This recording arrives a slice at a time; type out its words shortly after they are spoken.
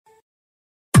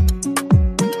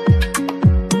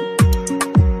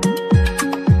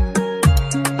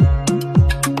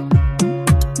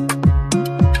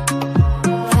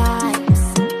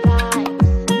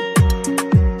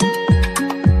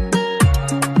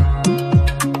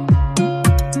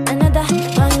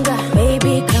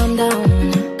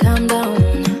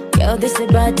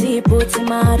body, put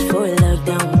him out for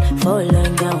lockdown,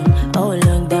 oh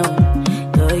lockdown.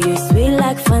 Girl, you sweet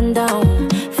like fun down,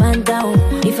 fun down.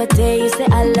 If I tell you say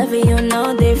I love you, you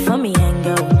know they for me and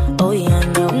go, oh yeah,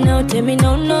 no. No, tell me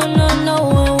no, no, no, no,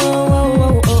 oh,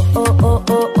 oh, oh, oh, oh,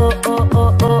 oh, oh, oh, oh,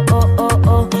 oh, oh, oh, oh,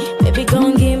 oh. Baby,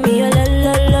 gon' give me a la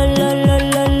la la la la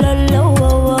la la la, oh,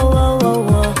 oh, oh, oh,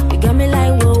 oh. You got me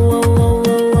like whoa, whoa, whoa,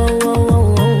 whoa, whoa, whoa,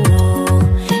 whoa, whoa.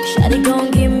 Shawty gon'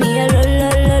 give me a la la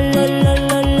la la la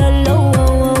la la la, oh,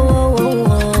 oh, oh,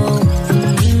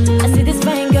 oh. I see this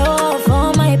fine girl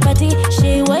for my party,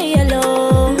 she wear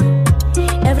yellow.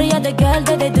 Every other girl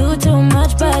that they do too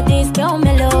much, but this girl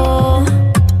mellow.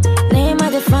 Name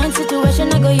of the fun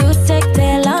situation, I go use tech,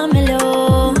 tell I'm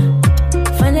mellow.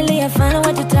 Finally I find out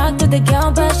what to talk to the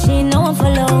girl, but she know I'm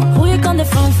follow. Who you on the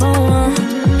phone for?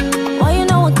 Why you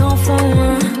know I come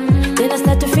from? Then I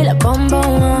start to feel a bum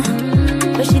bum.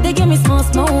 But she dey give me small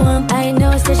small one. I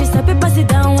know, say she stop it, pass it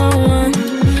down one one.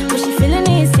 But she feeling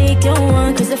insecure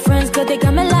one. Cause her friends, cause they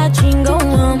got me like chingo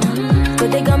one.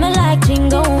 But they got me like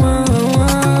chingo one.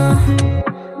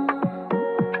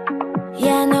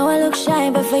 Yeah, I know I look shy,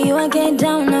 but for you I get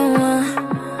down no one.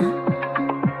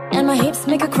 And my hips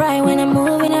make her cry when I'm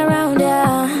moving around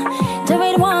her. Do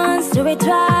it once, do it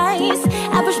twice.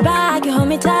 I push back, you hold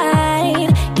me tight.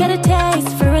 Get a taste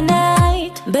for a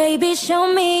night. Baby, show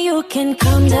me you can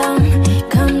calm down,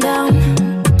 calm down.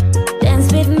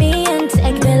 Dance with me and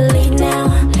take the lead now,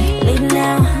 lead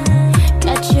now.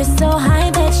 Got you so high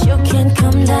that you can't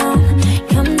come down,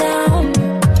 come down.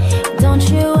 Don't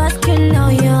you ask, you know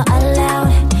you're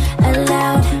allowed,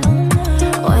 allowed.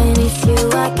 When it's you,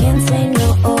 I can't say no.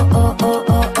 Oh, oh, oh,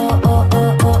 oh, oh, oh,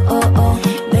 oh, oh, oh, oh.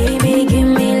 Baby, give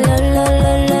me la la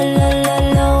la la la la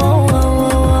la. Oh, oh, oh,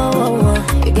 oh, oh.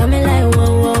 You got me like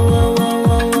whoa, whoa, whoa, whoa,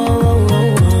 whoa, whoa, whoa, whoa.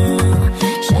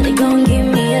 Shawty gon' give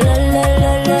me a la la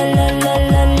la la la la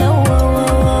la la. Oh,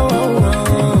 oh, oh,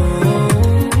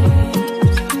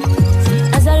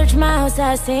 oh. As I reach my house,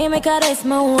 I see me got a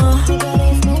small wall.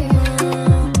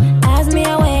 As me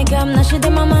I wake up, now she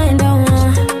did my mind on.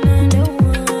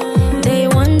 Day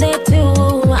one, day two,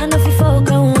 I know if you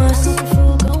focus.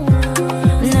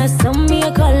 Now send me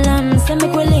a call, send me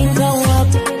quick link go up.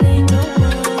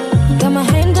 Got my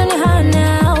hand on your heart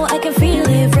now, I can feel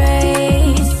it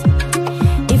race.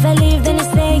 If I leave, then you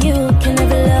say you can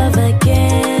never love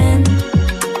again.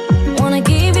 Wanna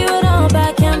give you it all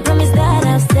back, can't promise that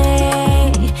I'll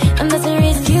stay. And that's a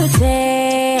risk you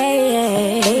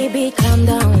take. Baby, calm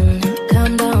down,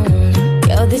 calm down.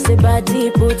 Girl, this a body,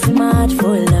 put smart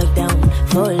for lockdown,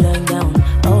 oh lockdown.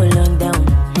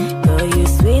 Girl, you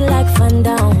sweet like fun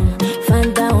down,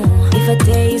 fun down. If I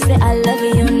tell you say I love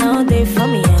you, you know they for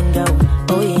me and go,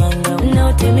 oh yeah, no.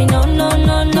 No, tell me no, no,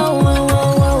 no, no. Oh, oh,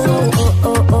 oh,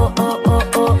 oh, oh, oh, oh,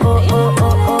 oh, oh, oh,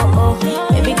 oh, oh, oh.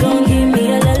 Baby, gon' give me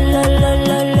a la la la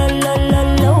la la la la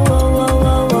la. Oh, oh,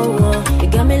 oh, oh, oh. You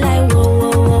got me like whoa,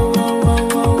 whoa, whoa, whoa, whoa,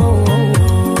 whoa, whoa,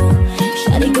 whoa.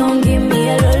 Shawty gon' give me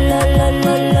a la la la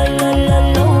la la la la la.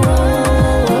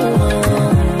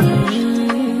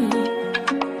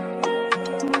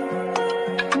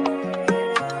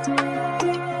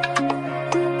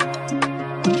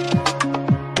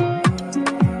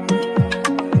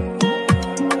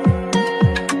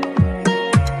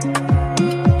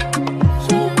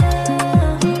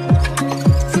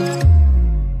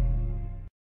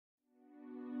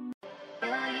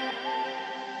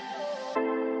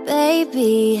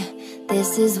 Baby,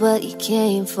 this is what you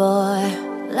came for.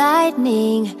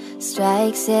 Lightning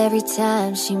strikes every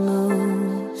time she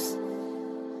moves,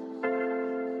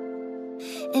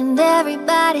 and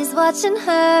everybody's watching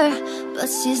her, but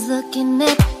she's looking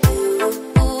at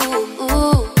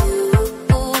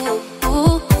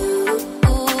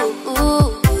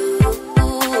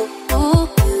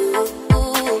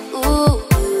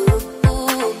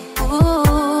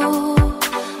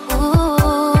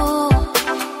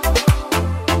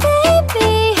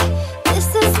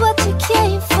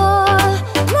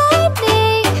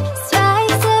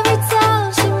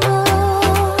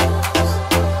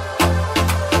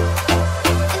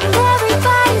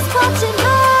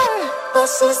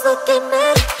she's looking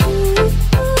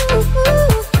at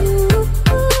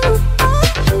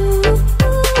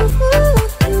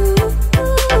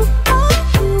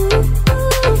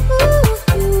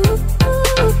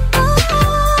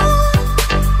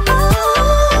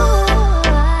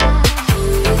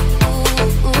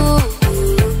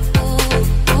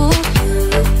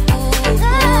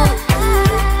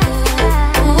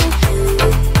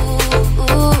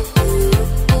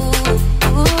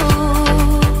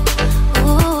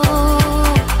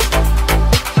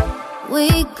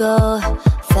go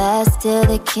fast till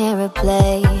they can't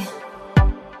replay.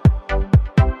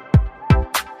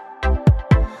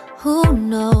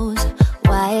 knows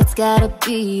why it's gotta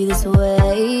be this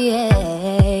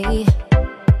way.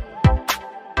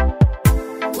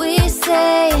 We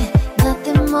say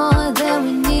nothing more than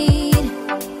we need.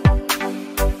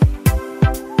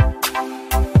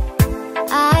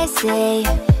 I say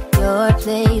your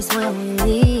place when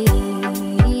we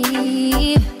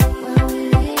leave.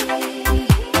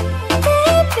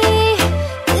 Baby,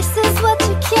 this is what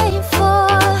you came for.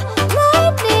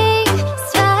 Lightning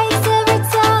strikes every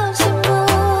time she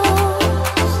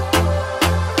moves,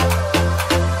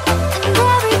 and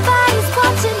everybody's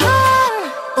watching her,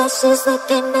 but she's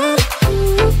looking at you.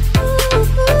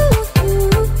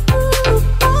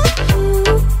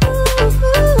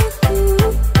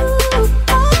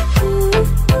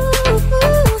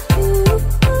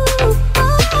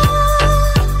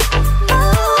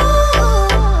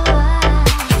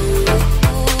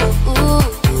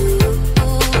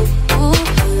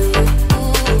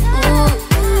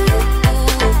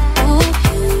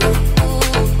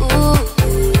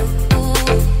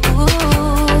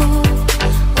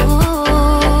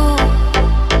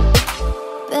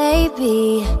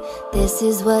 This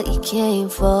is what you came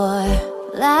for.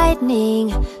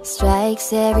 Lightning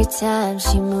strikes every time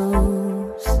she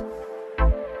moves.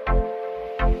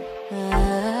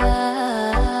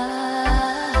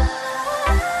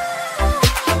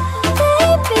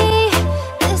 Baby,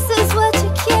 this is what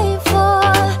you came for.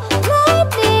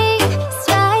 Lightning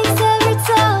strikes every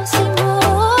time she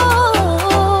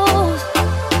moves,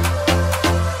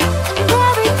 and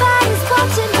everybody's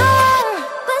watching her,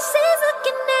 but she's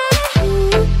looking at you.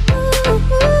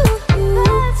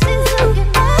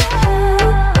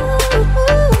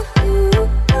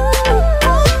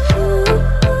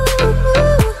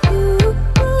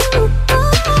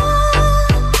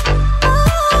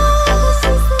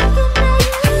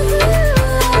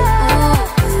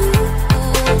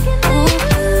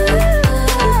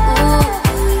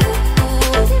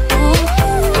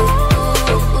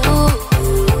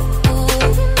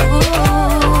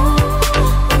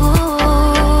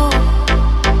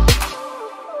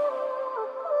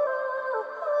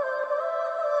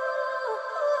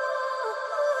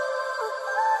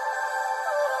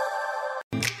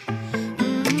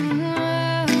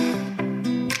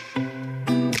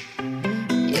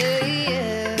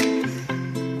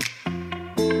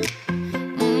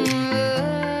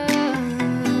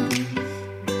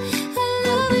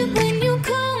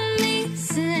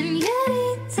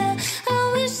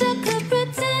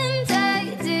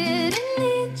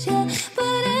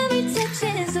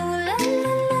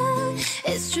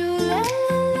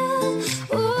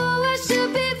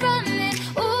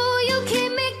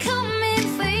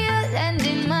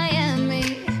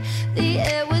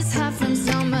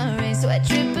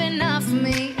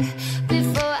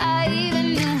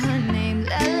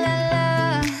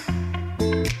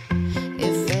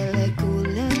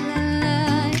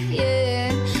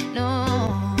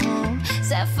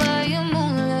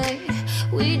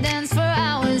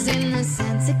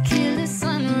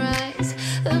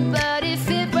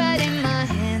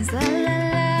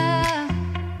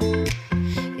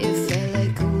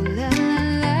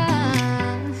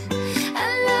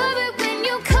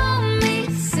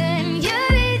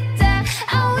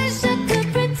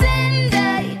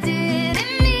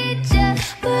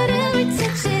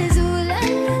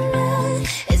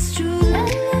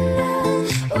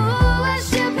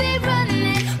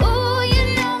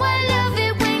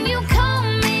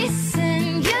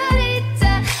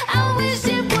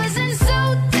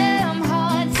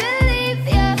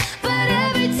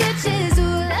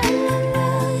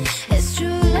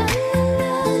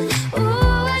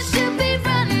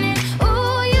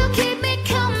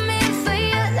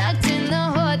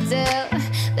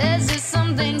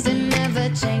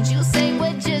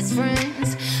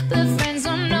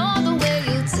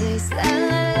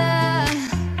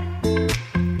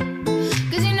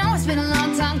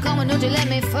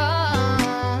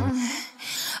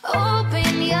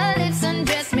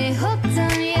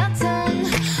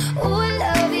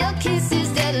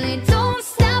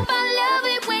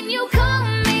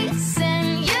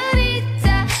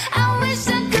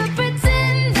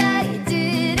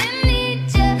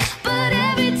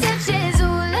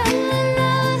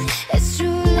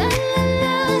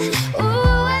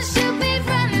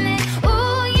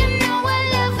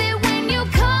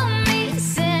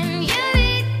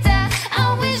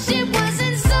 Wish it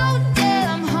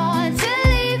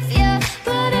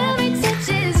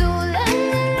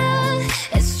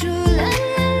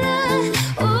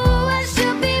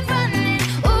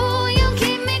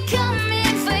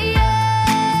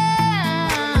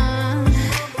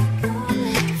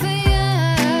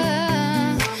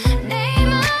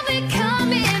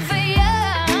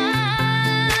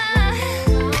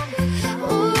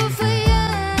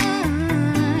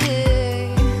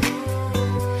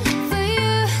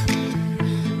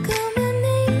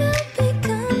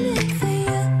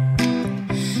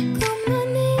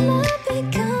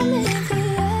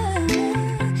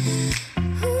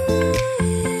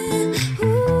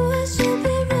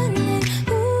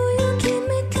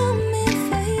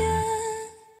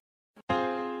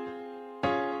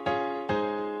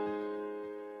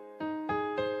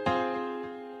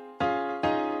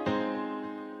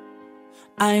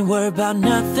I ain't worried about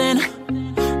nothing,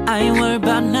 I ain't worried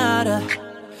about nada.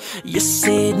 You're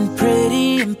sitting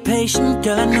pretty impatient,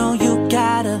 girl, I know you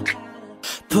gotta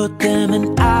put them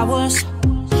in hours,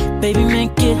 baby,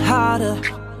 make it harder.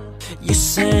 You're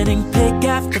sending pic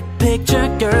after picture,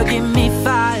 girl, get me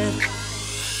fired.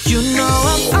 You know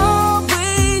I'm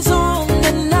always on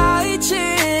the night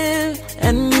shift,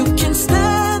 and you can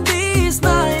stand these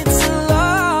nights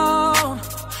alone.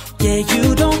 Yeah,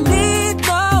 you don't need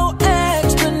no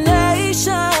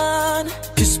explanation,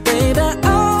 'cause baby,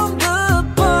 I'm the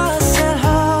boss at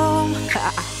home.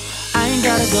 I ain't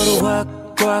gotta go to work,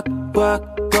 work, work,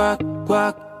 work,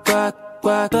 work, work,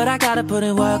 work, but I gotta put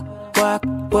in work, work,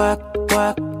 work,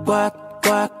 work, work,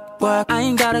 work, work. I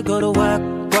ain't gotta go to work,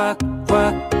 work,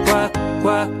 work, work,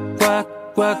 work, work,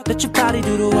 work. Let your body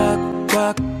do the work,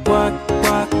 work, work,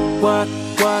 work, work,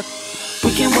 work.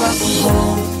 We can work from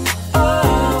home,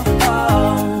 oh,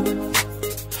 oh.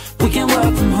 We can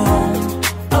work from home,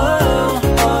 oh,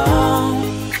 oh.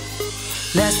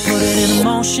 Let's put it in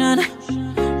motion,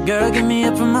 girl, give me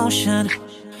a promotion.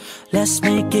 Let's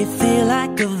make it feel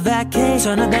like a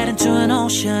vacation, turn a bed into an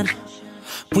ocean.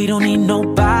 We don't need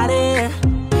nobody,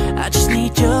 I just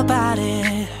need your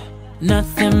body.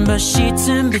 Nothing but sheets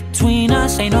in between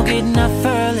us, ain't no getting up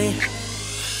early.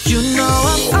 You know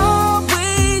I'm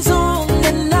always on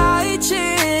the night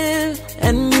shift,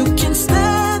 and you can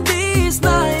stand these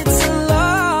nights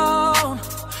alone.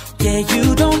 Yeah,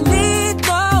 you don't need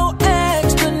no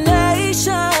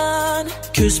explanation,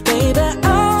 'cause baby,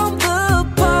 I'm the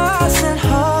boss at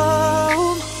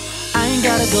home. I ain't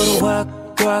gotta go to work,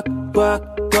 work, work,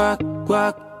 work,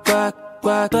 work, work,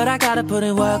 work, but I gotta put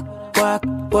in work, work,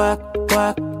 work,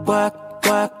 work, work,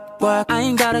 work, work. I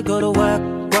ain't gotta go to work,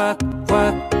 work,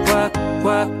 work, work,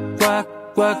 work, work,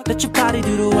 work. Let your body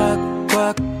do the work,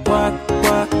 work, work,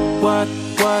 work, work,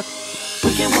 work. We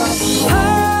can work from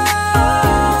home.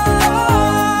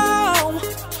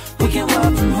 We can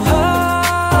work from home.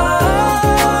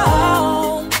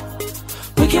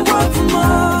 We can work from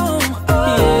home.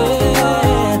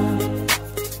 Yeah.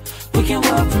 We can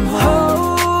work from home.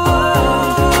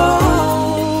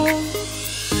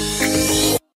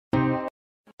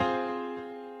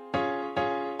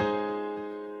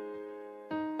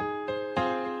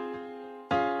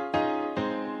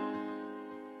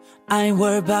 I ain't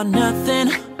worried about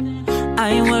nothing, I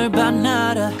ain't worried about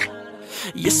nada.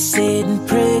 You're sitting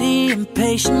pretty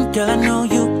impatient, girl, I know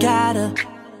you gotta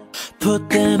put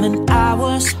them in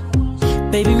hours,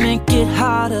 baby, make it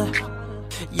harder.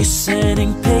 You're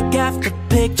sending pic after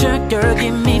picture, girl,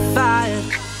 get me fired.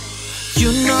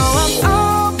 You know I'm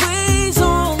always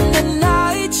on the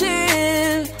night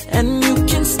shift, and you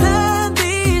can stand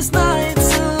these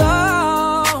nights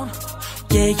alone.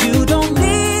 Yeah, you don't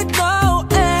need no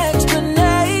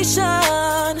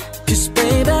explanation, 'cause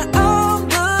baby, I'm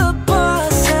the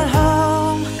boss at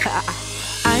home.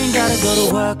 I ain't gotta go to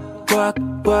work, work,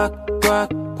 work, work,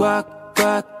 work,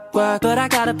 work, work, but I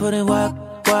gotta put in work,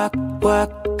 work, work,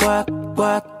 work,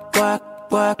 work, work,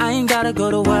 work. I ain't gotta go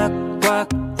to work, work,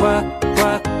 work,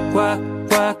 work, work,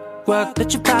 work, work.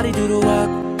 Let your body do the work,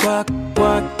 work,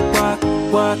 work, work,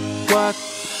 work, work.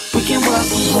 We can work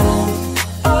from home,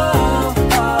 oh,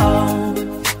 oh.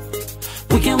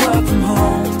 We can work from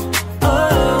home,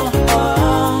 oh,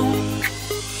 oh.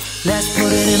 Let's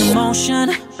put it in motion,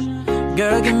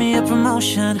 girl, give me a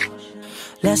promotion.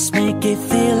 Let's make it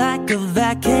feel like a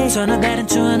vacation, turn a bed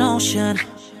into an ocean.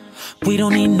 We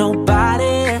don't need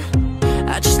nobody,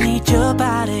 I just need your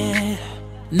body.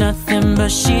 Nothing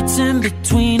but sheets in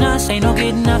between us, ain't no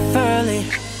getting up early.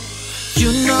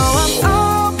 You know I'm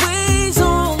always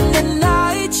on the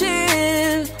night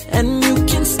shift, and you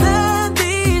can stand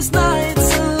these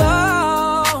nights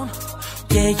alone.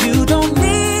 Yeah, you don't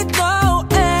need no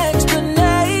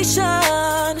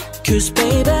explanation, 'cause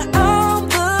baby, I'm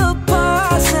the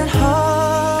boss at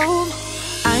home.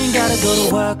 I ain't gotta go to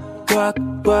work, work,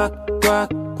 work, work,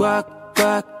 work,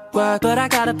 work, work, but I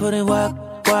gotta put in work,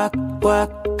 work, work,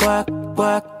 work,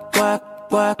 work, work,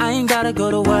 work. I ain't gotta go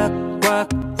to work, work,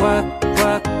 work,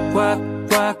 work, work,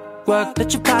 work, work.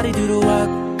 Let your body do the work,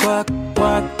 work,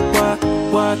 work, work,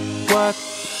 work, work.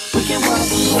 We can work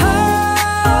from home.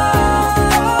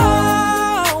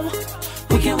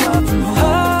 We can work from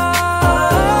home.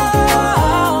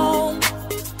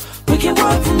 We can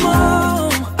work from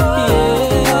home.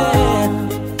 Yeah.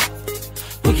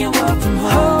 We can work from home.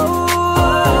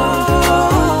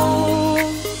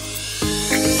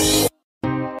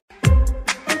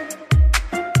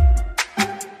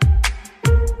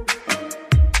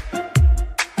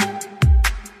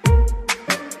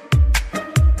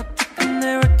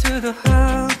 The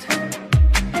heart,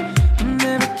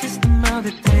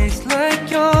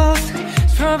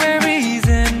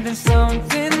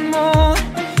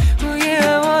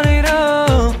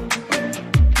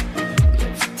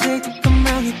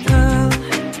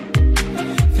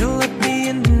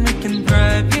 can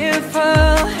drive you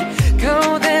far.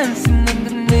 Go dancing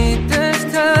underneath the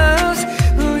stars.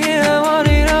 Oh yeah, I want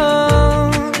it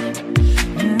all.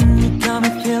 You got me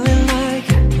feeling like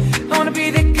I wanna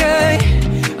be the guy.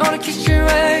 I wanna kiss your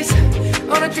eyes, I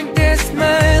wanna drink that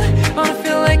smile, I wanna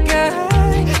feel like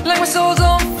my soul's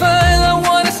on fire. I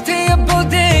wanna stay up all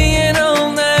day and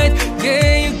all night.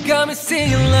 Yeah, you got me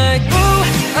singing like, ooh,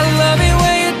 I love it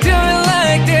when you do it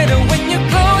like that. And when you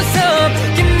close up,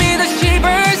 give me the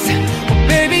shivers. Oh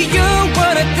baby, you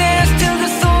wanna dance till the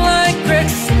sunlight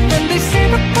cracks. And when they say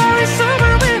the party's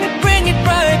over, baby, bring it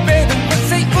right back. And we'll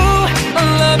say, ooh, I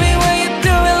love it when you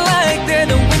do it like that.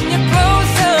 And when you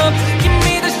close up, give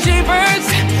me the shivers.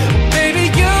 Oh baby,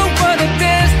 you wanna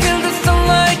dance till the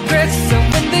sunlight cracks. And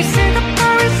when they say the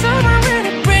party's over,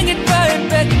 baby, bring it right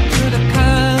back into the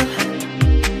car.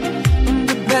 On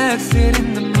the backseat in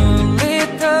the moonlit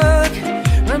dark,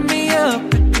 wrap me up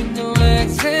between your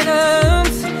legs and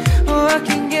arms. Oh, I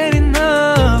can't get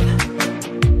enough.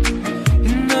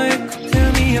 You know you could tear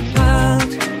me apart,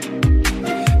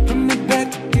 put me back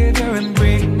together and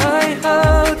break my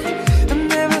heart. I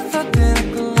never thought that I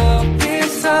could love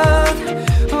this hard.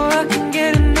 Oh, I can't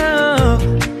get enough.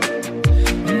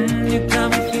 You got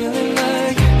me feeling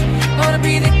like I wanna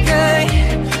be the guy.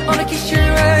 I wanna kiss your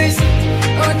eyes, I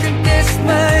wanna drink that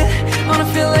smile, I wanna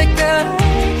feel like that.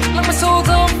 Like my soul's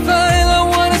on fire. I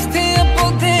wanna stay up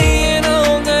all day and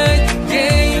all night.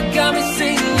 Yeah, you got me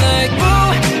singing like, ooh,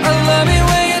 I love it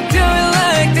when you do it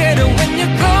like that. And when you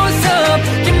close up,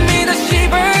 give me the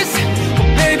shivers. Oh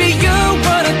baby, you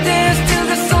wanna dance till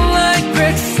the sunlight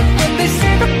cracks. And when they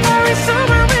say the party's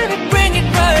over, baby, bring it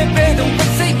right back. And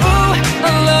we'll say, ooh,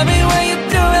 I love it when you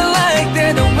do it like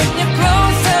that. And when you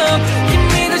close up, give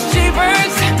me the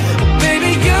shivers. Oh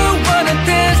baby, you wanna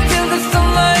dance till the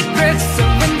sunlight cracks. So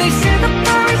when they say the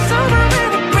party's over,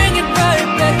 baby, bring it right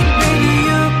back. Baby,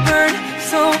 you burn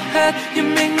so hot, you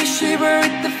make me shiver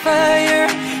at the fire.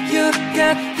 You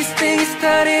got this thing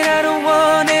started, I don't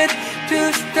want it to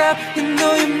stop. You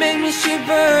know you make me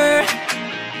shiver.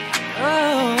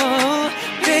 Oh,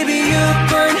 baby, you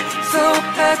burn so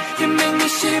hot, you make me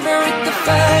shiver at the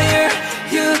fire.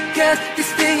 You got this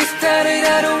thing started,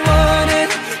 I don't want it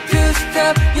to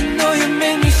stop. You know you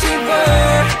make me shiver.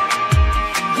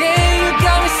 Yeah, you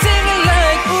got me singing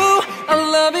like, ooh, I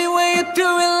love it when you do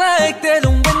it like that.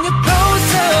 And when you close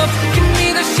up, give me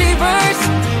the shivers.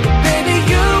 Baby,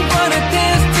 you wanna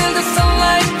dance till the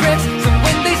sunlight cracks. So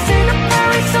when they say the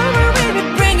party's over, baby,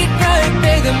 bring it right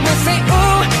back. And we'll say,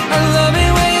 ooh, I love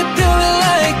it when you do it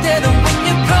like that. And when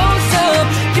you close up,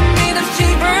 give me the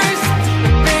shivers.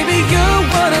 Baby, you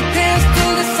wanna dance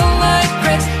till the sunlight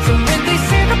cracks. So when they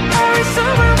say the party's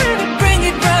over, baby, bring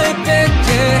it right back,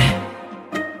 yeah.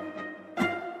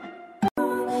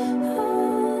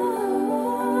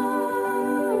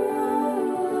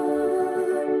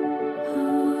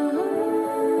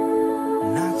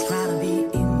 Not trying to be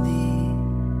indie,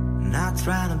 not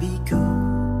trying to be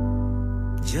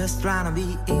cool, just trying to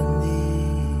be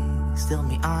indie. Tell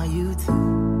me, are you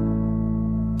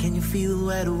too? Can you feel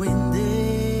where the wind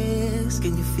is?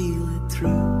 Can you feel it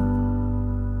through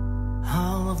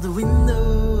all of the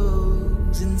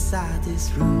windows inside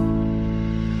this room?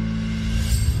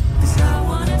 'Cause I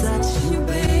wanna touch you,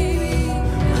 baby,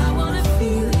 I wanna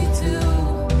feel you too.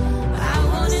 I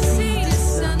wanna see the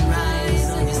sunrise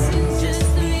on your skin, just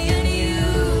me and you.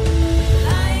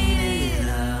 Light it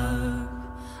up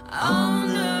on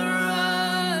the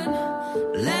run.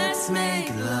 Let's make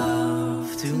love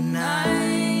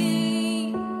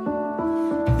tonight.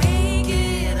 Make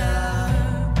it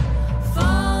up,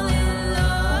 fall in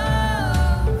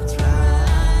love,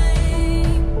 try.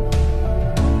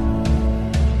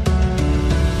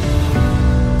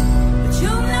 But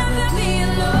you'll never be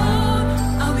alone.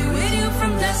 I'll be with you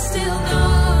from dusk till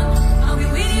dawn. I'll be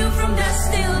with you from dusk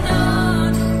till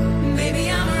dawn. Baby,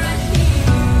 I'm right here.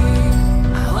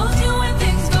 I hold you when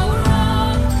things go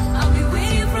wrong. I'll be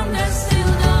with you from dusk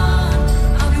till dawn.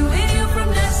 I'll be with you from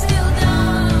dusk till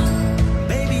dawn.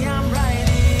 Baby, I'm right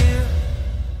here.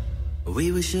 We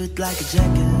will shoot like a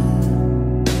jacket,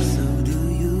 so do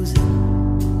use it.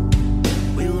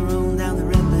 We'll roll down the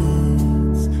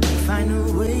rapids, find a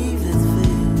wave that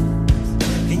fits.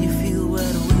 Can you feel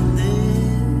where the wind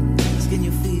is? Can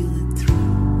you feel it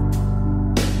through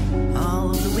all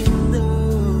of the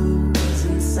windows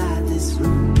inside this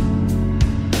room?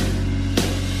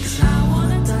 'Cause I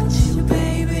wanna touch you,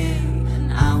 baby, and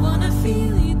I wanna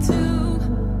feel you too.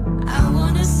 I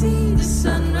wanna see the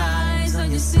sunrise on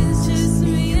your sins, just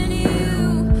me and you.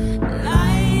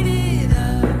 Light it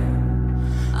up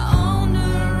on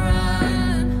the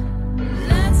run.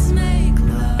 Let's make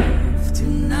love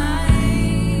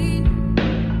tonight.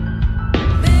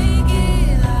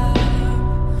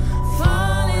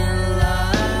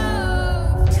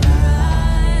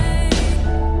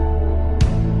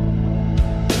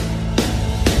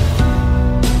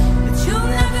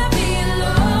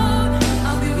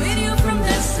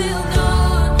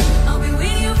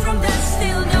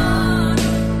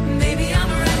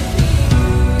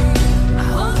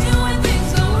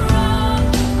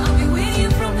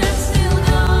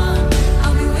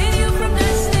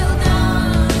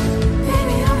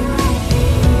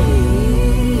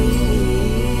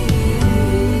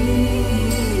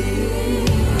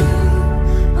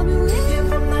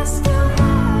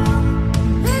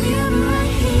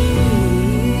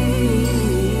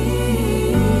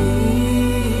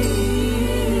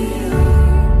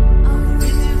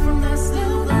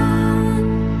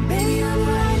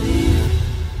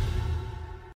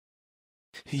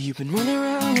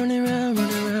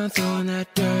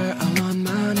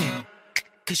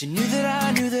 'cause you knew that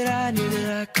I knew that I knew that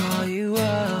I'd call you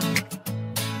up.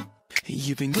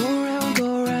 You've been go around,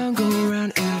 go around, go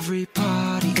around every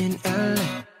party in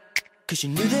LA, 'cause you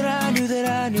knew that I knew that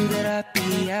I knew that I'd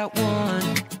be at one.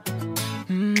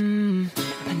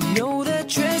 I know that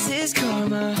dress is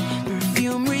karma,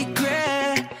 perfume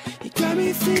regret. You got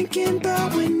me thinking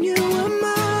about when you were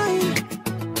mine,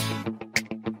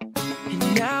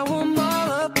 and now I'm all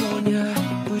up on you.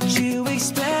 What you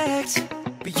expect?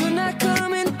 But you're not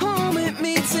coming home with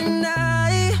me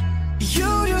tonight.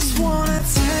 You just want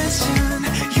attention,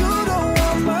 you don't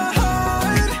want my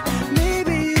heart.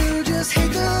 Maybe you just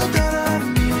hate the thought of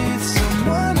me with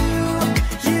someone new.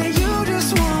 Yeah, you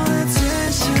just want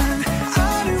attention,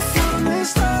 I do from the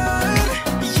start.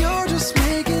 You're just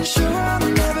making sure I'm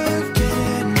never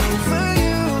getting over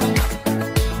you.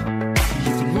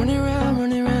 You've been running around,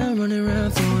 running around, running around,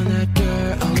 throwing that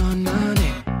dirt all on my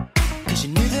name, 'cause you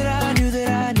knew that I knew that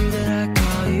I knew that I'd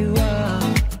call you up.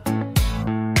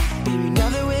 Baby, now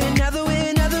that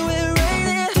we're right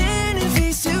there, standing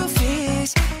face to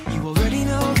face, you already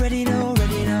know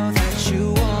that you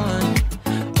won.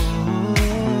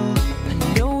 Oh, I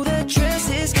know that dress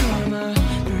is karma,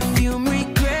 perfume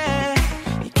regret.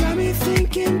 You got me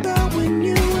thinking about when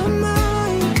you were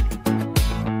mine,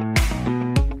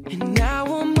 and now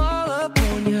I'm all up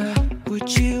on you. What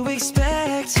you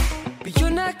expect? But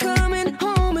you're not coming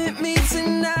home with me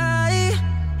tonight.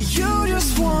 You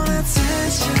just want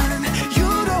attention, you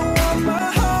don't want my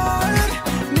heart.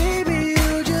 Maybe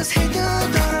you just hate the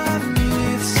thought of me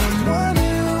with someone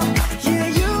new. Yeah,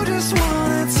 you just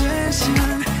want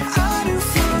attention, I do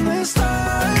from the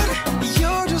start.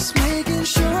 You're just making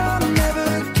sure I'm never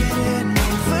getting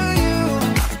over you.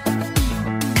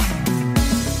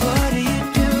 What are you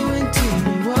doing to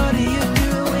me? What are you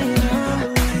doing?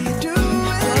 What are you doing?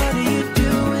 What are you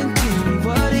doing to me?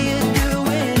 What are you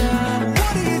doing?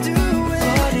 What are you doing?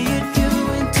 What are you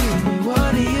doing to me?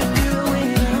 What are you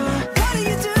doing? What are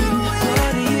you doing? What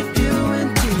are you doing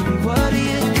to me? What are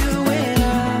you doing?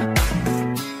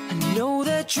 I know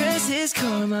that dress is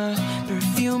karma,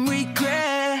 perfume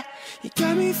regret. You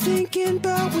got me thinking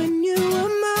about when you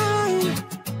were mine,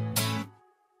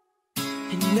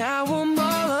 and now I'm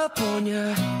all up on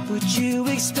you. What you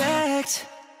expect?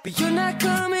 But you're not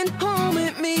coming home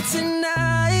with me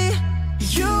tonight.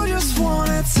 You just want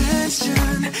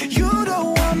attention, you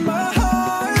don't want my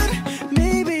heart.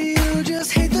 Maybe you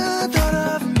just hate the thought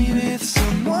of me with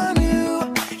someone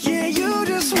new. Yeah, you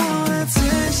just want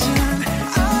attention,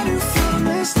 I do from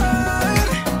the start.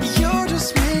 You're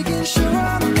just making sure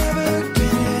I'm never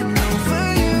getting over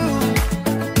you.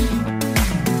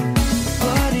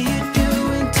 What are you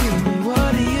doing to me?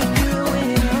 What are you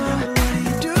doing? What are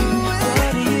you doing? What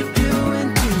are you doing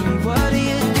to me? What are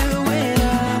you doing?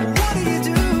 What are you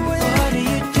doing? What are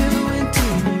you doing to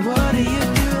me? What are you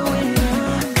doing?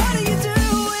 What are you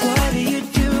doing? What are you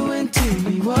doing to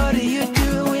me? What are you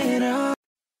doing?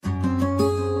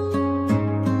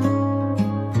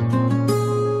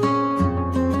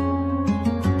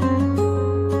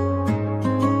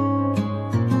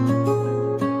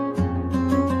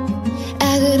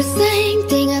 I do the same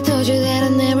thing, I told you that I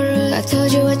never would. I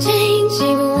told you I'd change,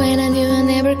 even when I knew I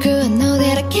never could. I know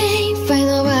that I can't find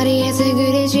nobody as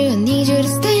good as you. I need you to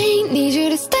stay, need you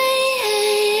to stay.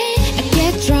 I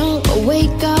get drunk, I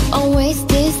wake up, I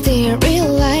wasted still.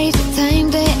 Realize the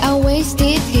time that I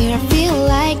wasted here. I feel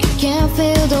like I can't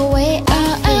feel the way I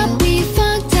feel. I'll be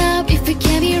fucked up if we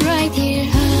can't be right here.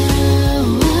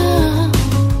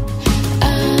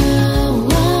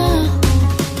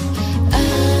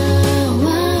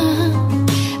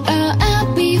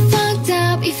 I'll be fucked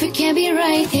up if we can't be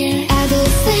right here. I do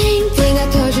the same thing, I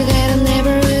told you that I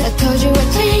never would. I told you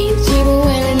I'd change, even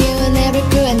when I knew I never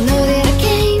could. I know that I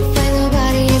can't find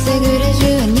nobody as good as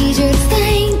you. I need you to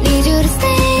stay, need you to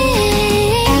stay.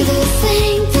 I do the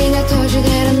same thing, I told you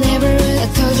that I never would. I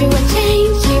told you I'd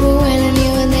change, even when I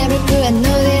knew I never could. I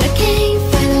know that I can't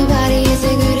find nobody as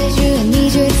good as you. I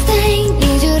need you to stay,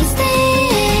 need you to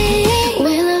stay.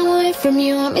 When I'm away from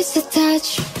you, I miss your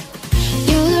touch.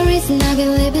 You're the reason I've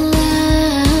been living love.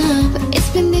 It's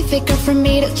been difficult for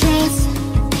me to trust,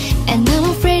 and I'm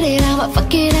afraid that I'ma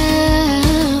fuck it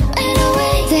up. Ain't no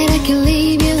way that I can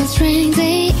leave you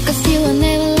strangely, 'cause you will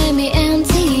never let me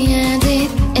empty-handed.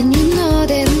 And you know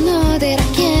that I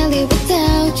can't live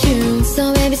without you.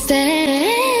 So baby stay.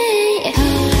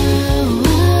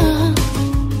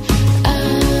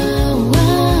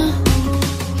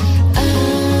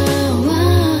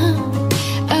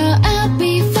 I'll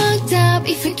be fucked up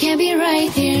if we can't be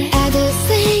right here. I do the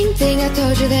same thing, I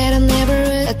told you that I never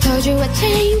would. I told you I'd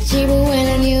change, even when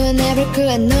I knew I never never could.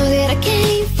 I know that I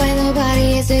can't find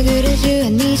nobody as good as you. I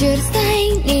need you to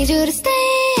stay, need you to stay.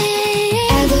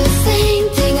 I do the same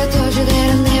thing, I told you that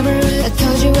I'm never rude. I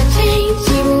told you I'd change,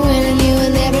 even when I knew I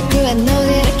never could. I know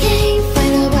that I can't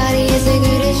find nobody as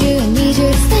good as you. I need you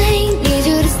to stay, need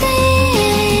you to stay.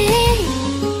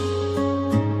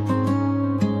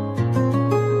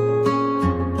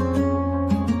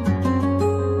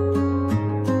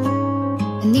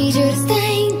 I need you to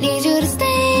stay, need you to stay.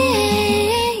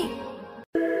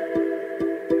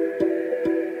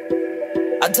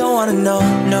 I don't wanna know,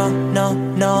 no, no,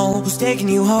 no, who's taking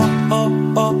you home, oh,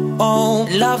 oh, oh,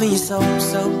 loving you so,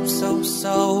 so, so,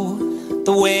 so,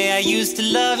 the way I used to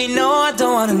love you. No, I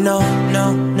don't wanna know,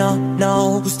 no, no,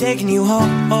 no, who's taking you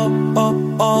home, oh,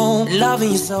 oh, oh,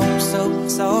 loving you so, so,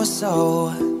 so,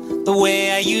 so, the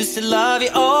way I used to love you.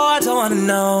 Oh, I don't wanna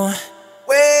know.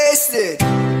 Wasted.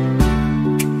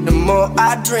 The more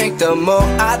I drink, the more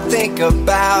I think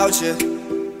about you.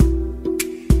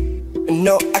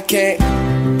 No, I can't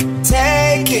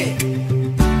take it.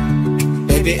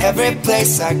 Baby, every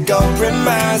place I go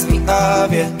reminds me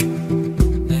of you.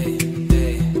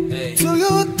 Do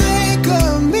you think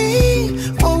of me,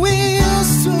 what we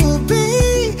used to be?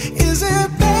 Is it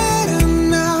better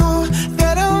now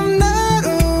that I'm not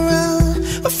around?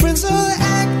 Our friends are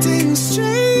acting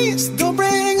strange, don't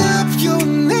bring up your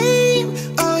name.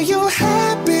 Are you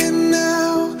happy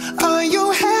now? Are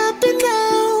you happy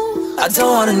now? I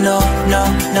don't wanna know, no,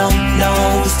 no, no,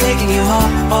 who's taking you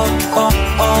home, oh, oh,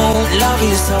 oh, loving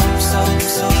you so, so,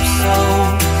 so, so,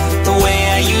 the way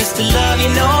I used to love you.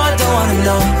 No, I don't wanna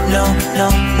know, no, no,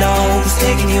 no, who's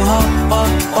taking you home, oh,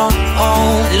 oh,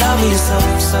 oh, loving you so,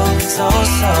 so, so,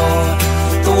 so,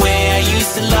 the way I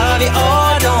used to love you.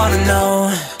 Oh, I don't wanna know.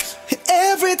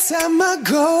 Every time I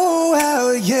go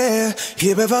out, yeah,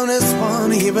 hear it from this one,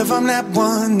 hear it from that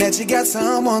one, that you got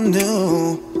someone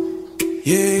new.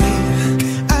 Yeah,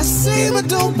 I see but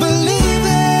don't believe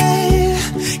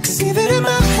it, 'cause even in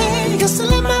my head, you're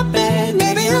still in my bed.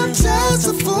 Maybe I'm just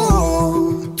a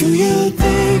fool. Do you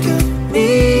think of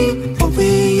me, what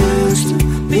we used to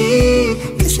be?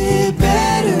 Is it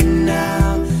better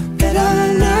now that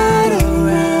I'm not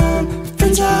around?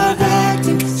 Friends are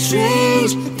acting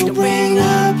strange, don't bring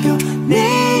up your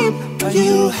name. Are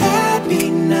you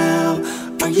happy now?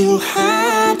 Are you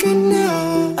happy now?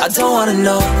 I don't wanna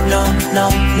know, no, no,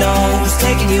 no, who's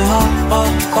taking you home, oh,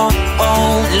 oh,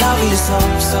 oh, loving you so,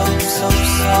 so, so,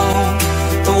 so,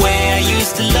 the way I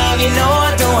used to love you. No,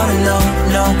 I don't wanna know,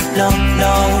 no, no,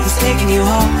 no, who's taking you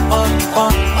home, oh,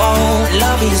 oh, oh,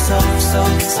 loving you so, so,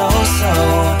 so, so,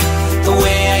 the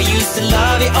way I used to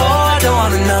love you. Oh, I don't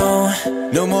wanna know.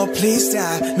 No more please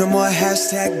stop, no more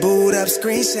hashtag booed up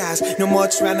screenshots. No more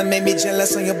trying to make me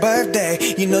jealous on your birthday.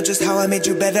 You know just how I made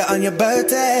you better on your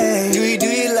birthday. Do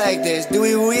you like this? Do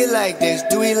we like this?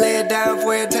 Do we lay it down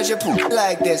for you, touch your poop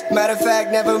like this? Matter of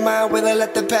fact, never mind, will I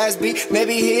let the past be?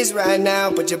 Maybe he's right now,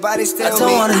 but your body's still me. I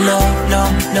don't wanna know, no,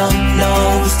 no, no,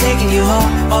 who's taking you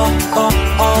home, oh, oh,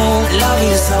 oh, loving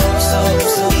you so, so,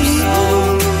 so, so,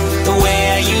 the way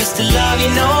I used to love you.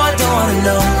 No, I don't wanna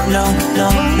know, no, no,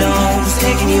 no, who's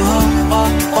taking you home, oh,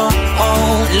 oh,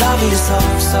 oh, loving you so,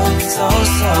 so, so,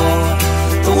 so,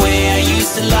 the way I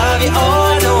used to love you.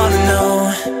 Oh, I don't wanna know.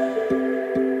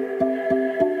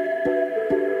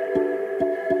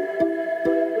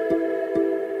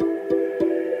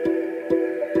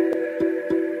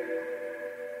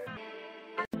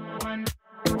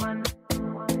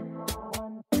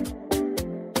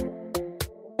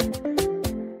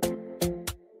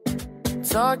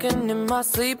 Talking in my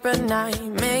sleep at night,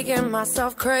 making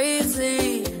myself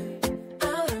crazy.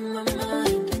 Out of my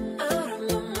mind, out of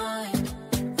my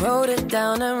mind. Wrote it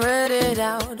down and read it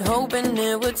out, hoping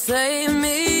it would save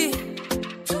me.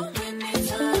 Too many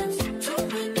times, too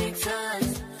many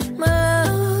times. My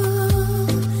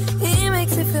love, he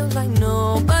makes it feel like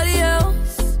nobody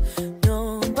else,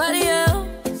 nobody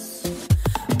else.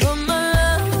 But my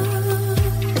love,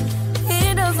 he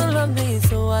doesn't love me,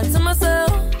 so I tell myself,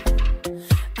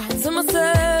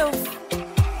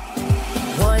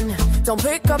 one, don't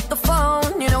pick up the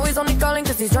phone, you know he's only calling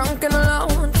 'cause he's drunk and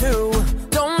alone. Two,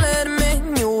 don't let him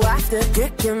in, you have to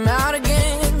kick him out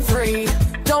again. Three,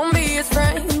 don't be his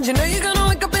friend, you know you're gonna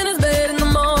wake up in his bed in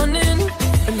the morning.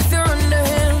 And if you're under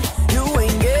him, you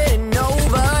ain't getting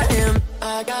over him.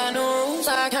 I got no rules,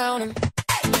 I count him.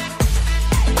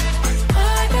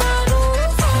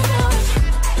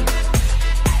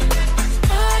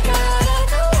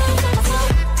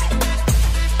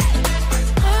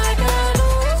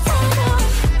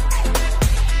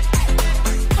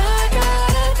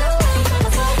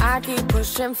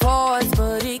 Pushing forwards,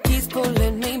 but he keeps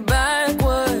pulling me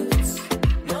backwards.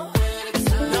 Nowhere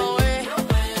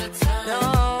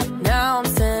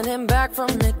back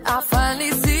from it, I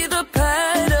finally see the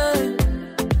pattern.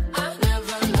 I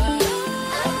never loved.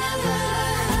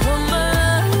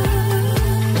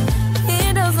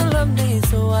 He doesn't love me,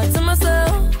 so I tell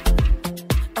myself,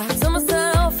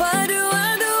 I do.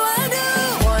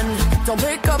 One, don't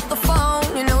pick up the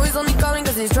phone. You know he's only calling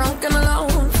cause he's drunk and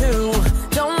alone. Two,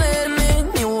 don't let him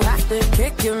in. You have to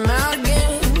kick him out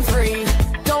again. Three,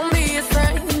 don't be a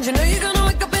friend. You know you're gonna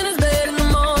wake up in his bed in the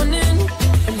morning.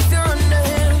 And if you're under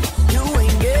him, you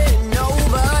ain't getting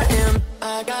over him.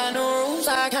 I got no rules,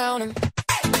 I count him.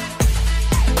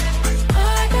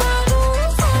 I got no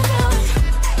rules, I count him.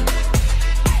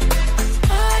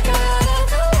 I gotta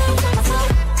do it for myself.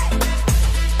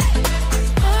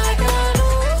 I got no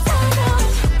rules, I count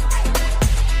him.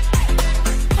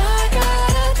 I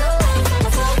gotta do it for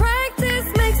myself. Practice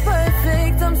makes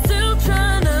perfect. I'm still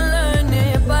trying to learn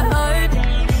it by heart.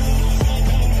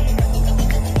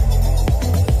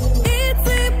 Eat,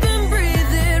 sleep, and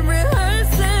breathe it.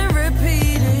 Rehearse and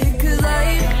repeat it. Cause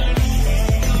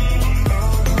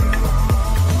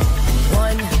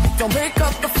one, don't pick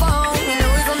up the phone. You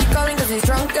know he's only calling cause he's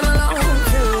drunk and alone.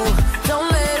 Two, don't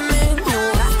let him in. You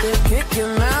have to kick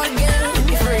him out again.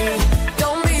 Three,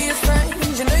 don't be his friend.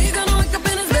 You know you're gonna wake up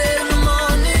in his bed in the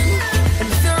morning. And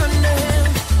if you're under him,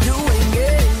 you ain't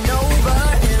getting over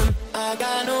him. I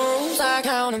got no rules, I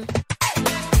count him.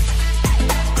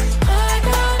 I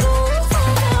got no rules, I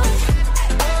count him.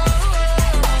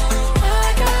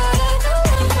 I gotta do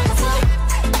it for myself.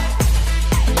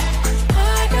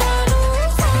 I got no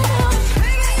rules, I count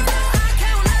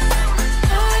him.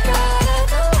 I gotta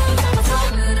do it for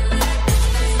myself.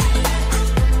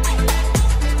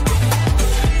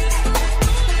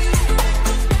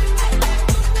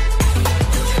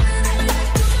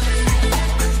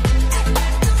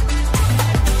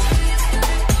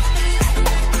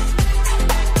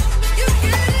 You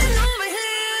getting over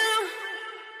him.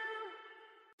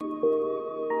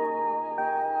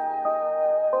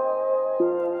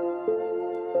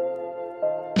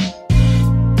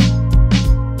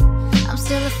 I'm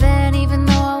still a fan even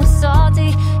though I was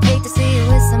salty. Hate to see you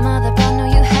with some other, but know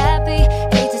you happy.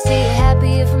 Hate to see you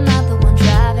happy if I'm not the one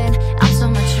driving. I'm so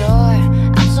mature,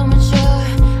 I'm so mature,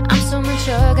 I'm so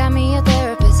mature. Got me a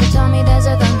therapist who told me there's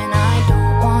a them and I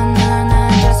don't want none,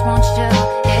 I just want you.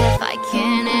 If I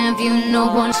can't have you,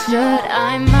 no one should.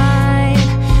 I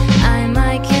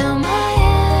might kill my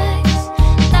ex.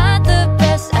 Not the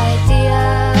best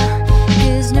idea.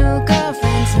 His new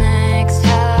girlfriend's next.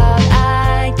 How'd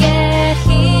I get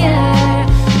here?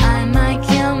 I might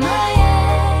kill my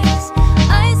ex.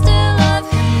 I still love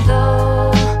him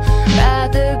though.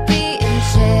 Rather be in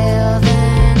jail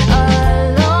than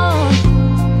alone.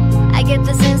 I get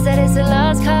the sense that it's a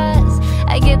lost cause.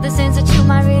 I get the sense that you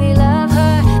might really love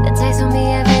her. The taste will be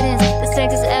evidence. The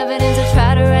sex is evidence. I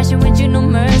try to ration with you, no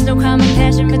merge, no common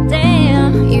passion. But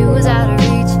damn, you was out of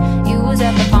reach. You was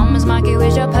at the farmer's market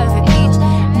with your perfect peach.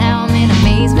 Now I'm in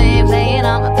amazement, playing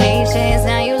all my patience.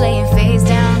 Now you laying face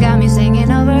down, got me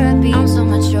singing over a beat. I'm so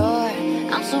mature,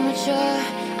 I'm so mature,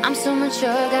 I'm so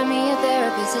mature. Got me a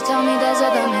therapist to tell me there's a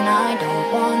them and I don't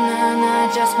want none,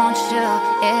 I just want you.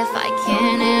 If I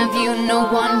can't have you, no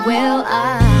one will.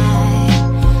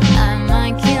 I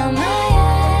might kill my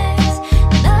ex.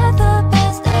 Not the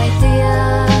best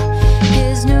idea.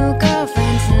 His new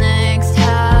girlfriend's next.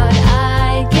 How'd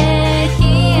I get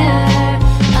here?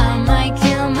 I might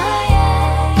kill my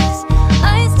ex.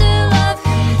 I still love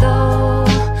him though.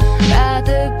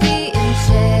 Rather be in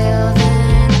jail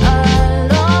than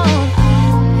alone.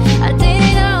 I did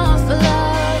it all for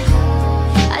love.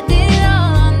 I did it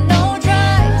all on no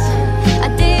drugs. I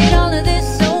did all of this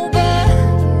sober.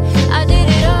 I did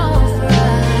it all for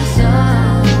us.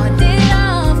 Oh, I did it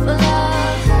all for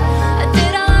love. I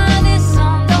did all of this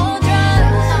on no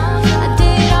drugs. I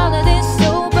did all of this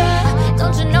sober.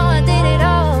 Don't you know I did it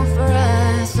all for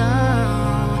us?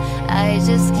 Oh, I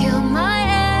just killed my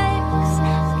ex.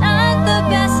 Not the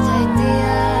best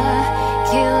idea.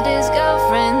 Killed his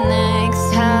girlfriend next.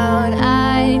 How'd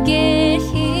I get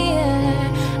here?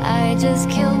 I just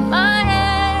killed my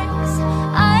ex.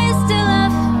 I still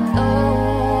love him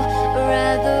though.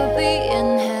 Rather be in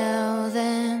hell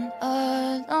than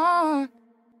alone.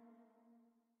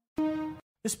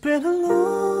 It's been a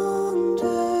long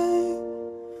day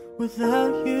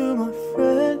without you, my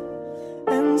friend.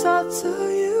 And I'll tell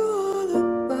you all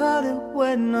about it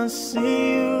when I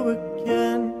see you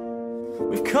again.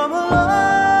 We've come a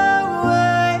long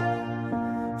way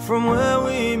from where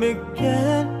we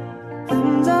began.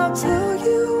 And I'll tell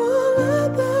you all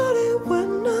about it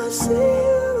when I see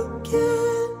you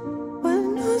again.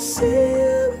 When I see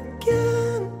you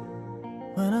again.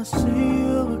 When I see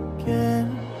you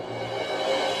again.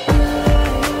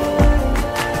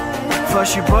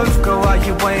 Plus you both go out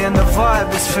your way and the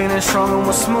vibe is feeling strong. And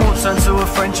what's small turn to a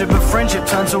friendship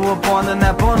turn to a bond. And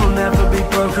that bond will never be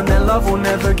broken, their love will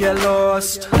never get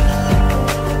lost.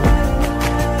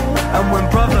 And when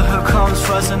brotherhood comes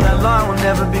first, and that line will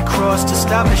never be crossed.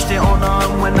 Established it on our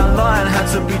own when that line had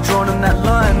to be drawn. And that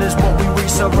line is what we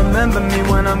reach, so remember me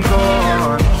when I'm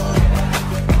gone.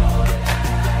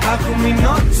 How can we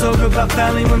not talk about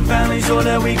family when family's all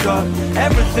that we got?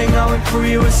 Everything I went through,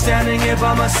 you were standing here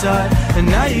by my side. And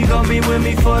now you got me with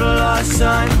me for the last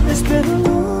time. It's been a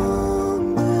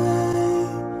long day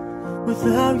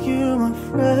without you, my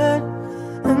friend.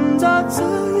 And I'll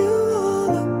tell you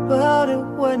about it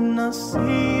when I see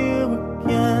you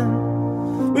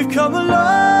again. We've come a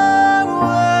long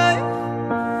way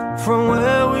from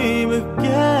where we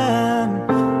began,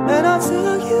 and I'll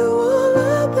tell you all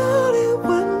about it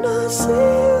when I see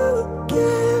you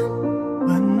again.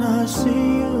 When I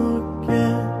see you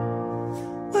again.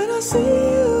 When I see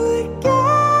you again.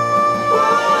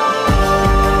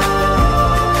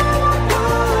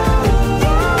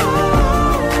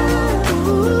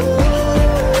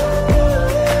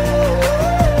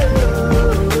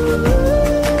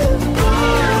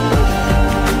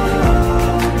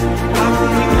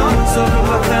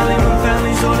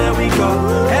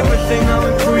 Everything I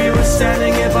went through, you were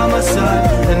standing here by my side.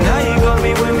 And now you got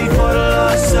me with me for the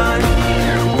last time.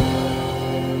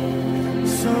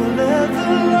 So let the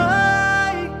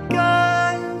light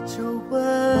guide your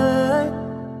way.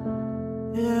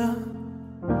 Yeah.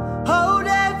 Hold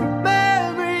every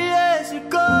memory as you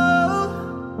go.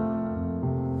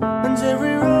 And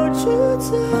every road you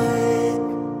take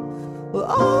will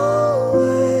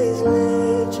always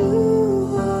lead you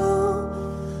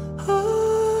home.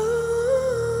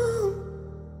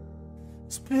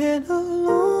 It's been a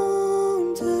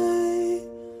long day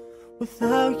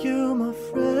without you, my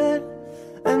friend.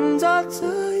 And I'll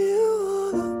tell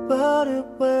you all about it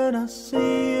when I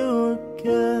see you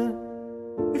again.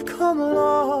 We've come a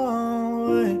long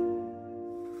way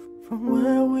from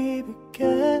where we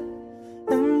began.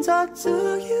 And I'll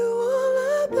tell you all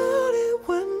about it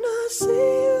when I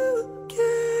see you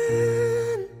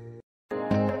again.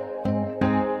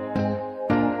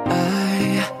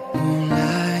 I won't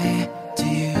lie to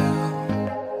you.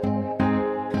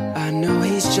 I know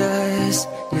he's just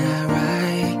not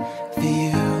right for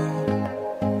you.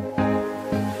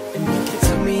 And you can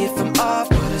tell me if I'm off,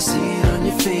 but I see it on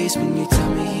your face when you tell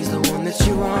me he's the one that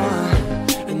you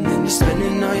want. And then you're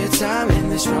spending all your time in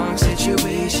this wrong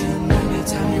situation.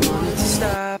 Anytime you want it to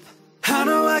stop. I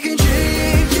know I can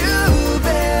treat you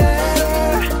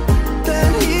better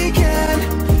than he can.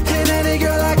 And any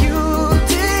girl like you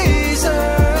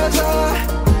deserves a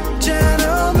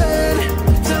gentleman.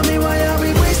 Tell me why I'll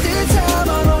be wasting time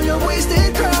on all your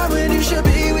wasted crime when you should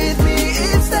be with me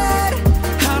instead.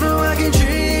 I know I can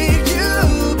treat you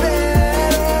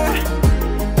better,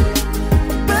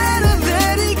 better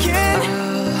than he can.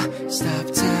 I'll stop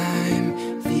time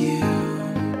for you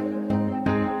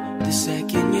the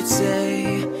second you'd say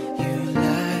you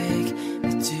like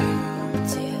me too.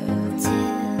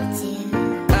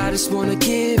 I just wanna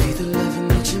give you the loving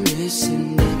that you're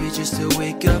missing. Maybe just to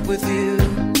wake up with you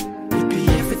would be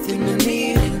everything I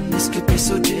need, and this could be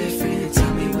so different.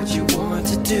 Tell me what you want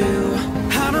to do.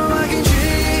 I know I can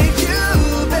treat you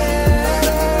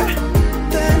better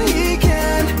than he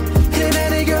can. And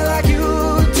any girl like you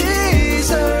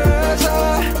deserves a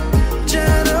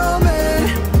gentleman.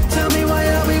 Tell me why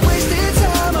I'll be wasting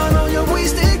time on all your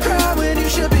wasted crime when you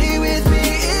should be with me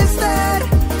instead.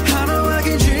 I know I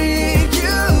can treat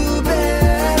you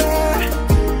better,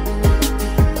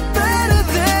 better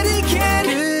than he can.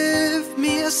 Give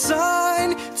me a sign,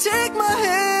 take my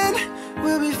hand,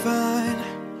 we'll be fine.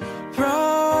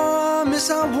 Promise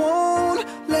I won't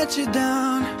let you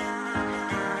down.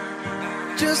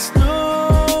 Just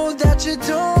know that you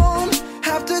don't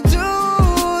have to do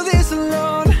this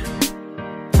alone.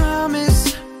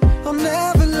 Promise I'll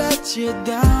never let you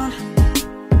down.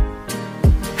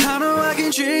 I know I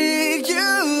can treat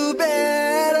you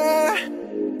better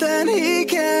than he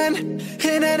can.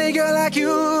 And any girl like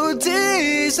you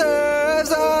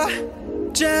deserves a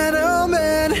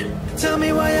gentleman. Tell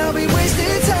me why I'll be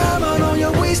wasting time on all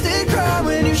your wasted crime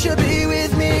when you should be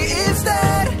with me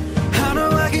instead. I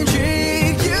know I can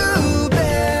treat you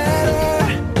better,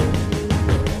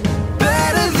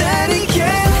 better than he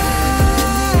can.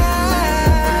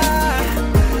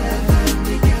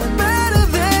 Better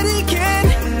than he can.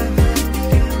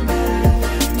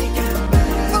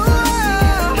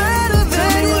 Oh, better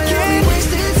than he can.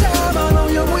 Wasting time on all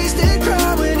your wasted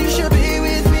crime when you should be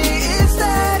with me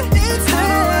instead. I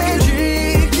know I can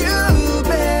treat you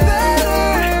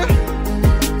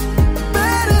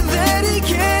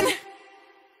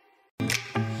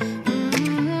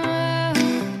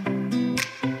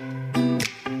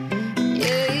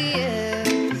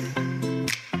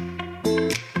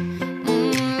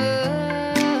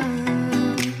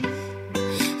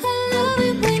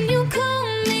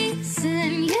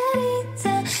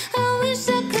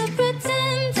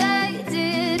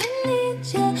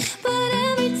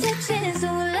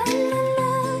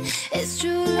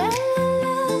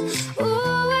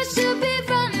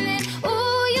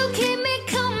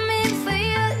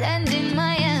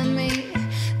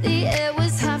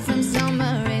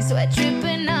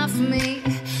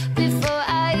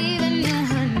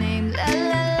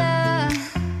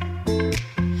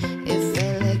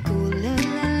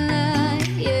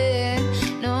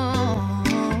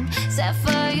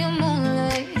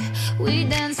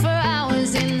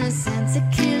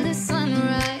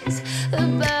Her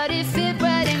body fit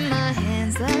right in my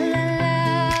hands, la la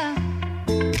la.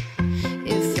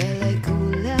 It felt like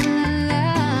ooh la la la.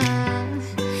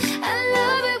 I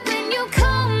love it when you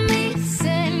call me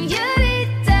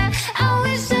señorita. I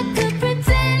wish I could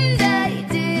pretend I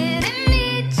didn't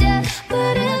need ya,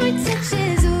 but every touch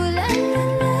is ooh la la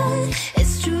la.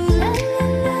 It's true la la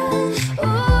la.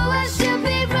 Ooh, I should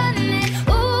be running.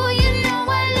 Ooh, you know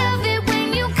I love it when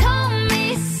you call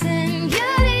me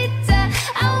señorita.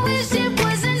 I wish it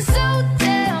wasn't so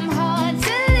damn hard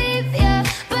to leave ya,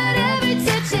 but every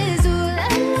touch is ooh la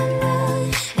la la.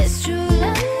 It's true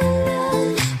la la la.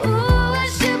 Ooh, I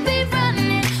should be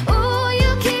running. Ooh,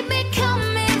 you keep me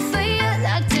coming for you,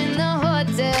 locked in the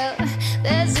hotel.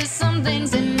 There's just some things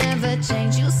that never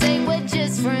change. You say we're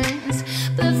just friends,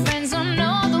 but friends don't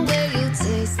know the way you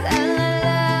taste, la la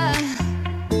la.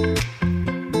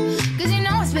 'Cause you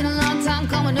know it's been a long time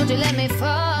coming, don't you let me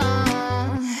fall.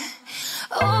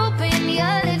 Open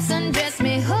your lips, undress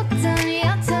me, hooked on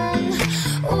your tongue.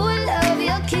 Ooh, love,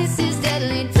 your kiss is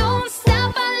deadly. Don't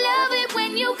stop, I love it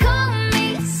when you call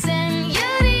me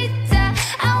señorita.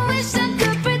 I wish I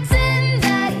could pretend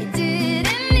I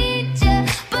didn't need ya,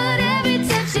 but every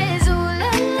touch is ooh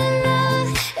la la la.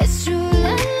 It's true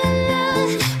la la la.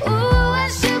 Ooh, I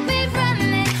should be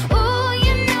running. Ooh,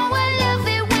 you know I love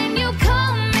it when you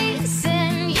call me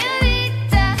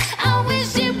señorita. I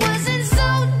wish it wasn't so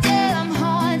damn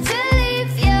hard to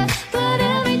leave ya, but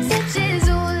every touch is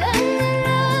ooh la la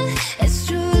la. It's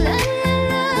true la la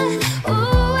la.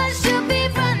 Ooh, I should be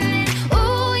running.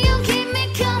 Ooh, you keep me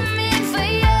coming for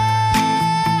ya,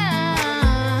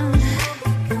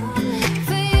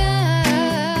 for ya.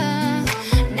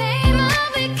 Name, I'll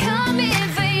be coming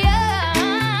for ya.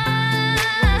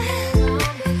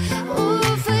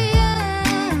 Ooh, for ya,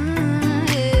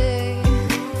 yeah.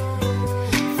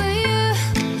 For ya.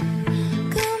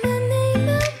 Call my name,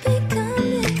 I'll be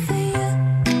coming for ya.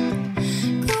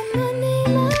 Call my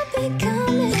name, I'll be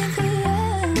coming for ya.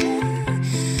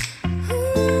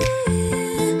 Ooh,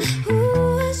 yeah.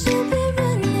 Ooh, I should be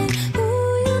running.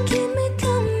 Ooh, you keep me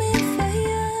coming for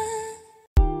ya.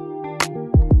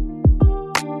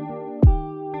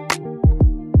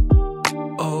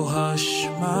 Oh hush,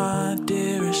 my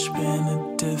dear, it's been a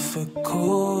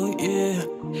difficult year,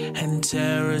 and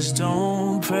terrorists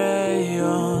don't prey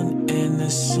on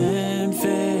innocent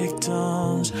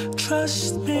victims.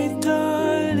 Trust me,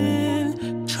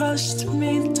 darling, trust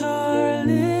me,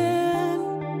 darling.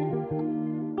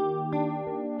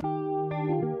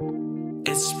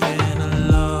 It's been a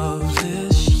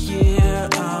loveless year.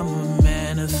 I'm a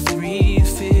man of three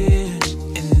fears: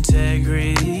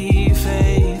 integrity,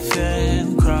 faith,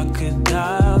 and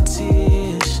crocodile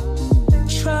tears.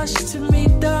 Trust me,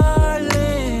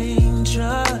 darling,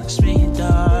 trust me,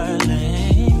 darling.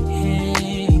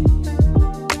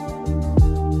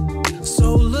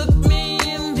 So look me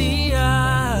in the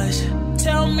eyes,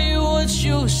 tell me what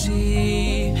you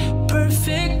see.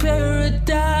 Perfect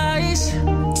paradise,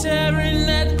 tearing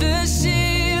at the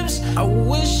seams. I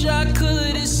wish I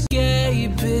could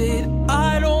escape it.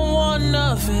 I don't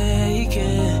wanna fake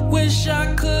it. Wish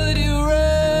I could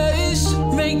erase,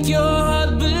 make your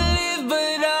heart believe,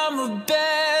 but I'm a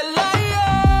bad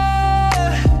liar,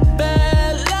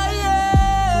 bad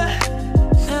liar.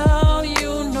 Now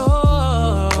you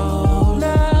know,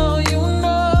 now you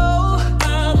know.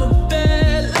 I'm a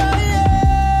bad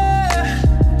liar,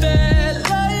 bad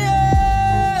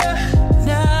liar.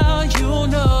 Now you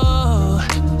know,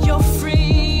 you're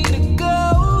free to go.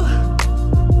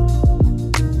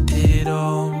 Did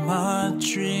all my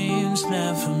dreams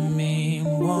never mean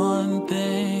one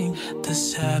thing?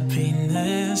 Does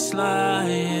happiness lie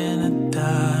in a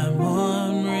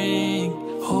diamond ring?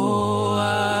 Oh,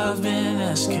 I've been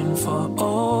asking for,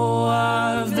 oh,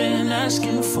 I've been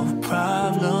asking for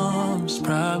problems,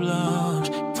 problems,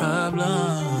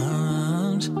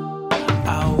 problems.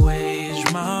 I wage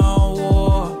my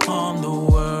war on the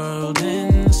world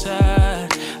inside.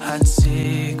 I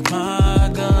take my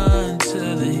gun to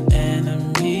the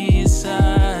enemy's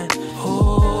side.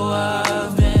 Oh,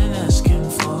 I've been asking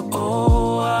for,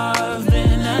 oh, I've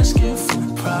been asking for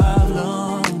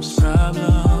problems,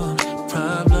 problems,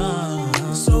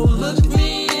 problems. So look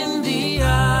me in the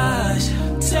eyes,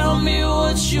 tell me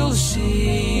what you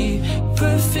see.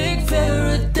 Perfect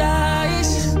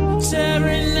paradise,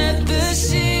 tearing at the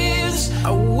seams.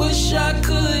 I wish I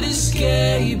could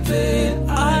escape it.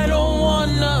 I don't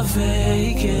wanna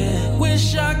fake it.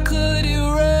 Wish I could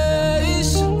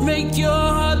erase, make your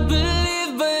heart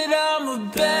believe, but I'm a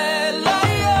bad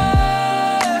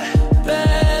liar,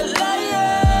 bad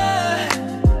liar.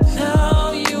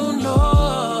 Now you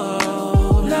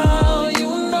know, now you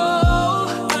know.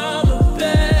 I'm a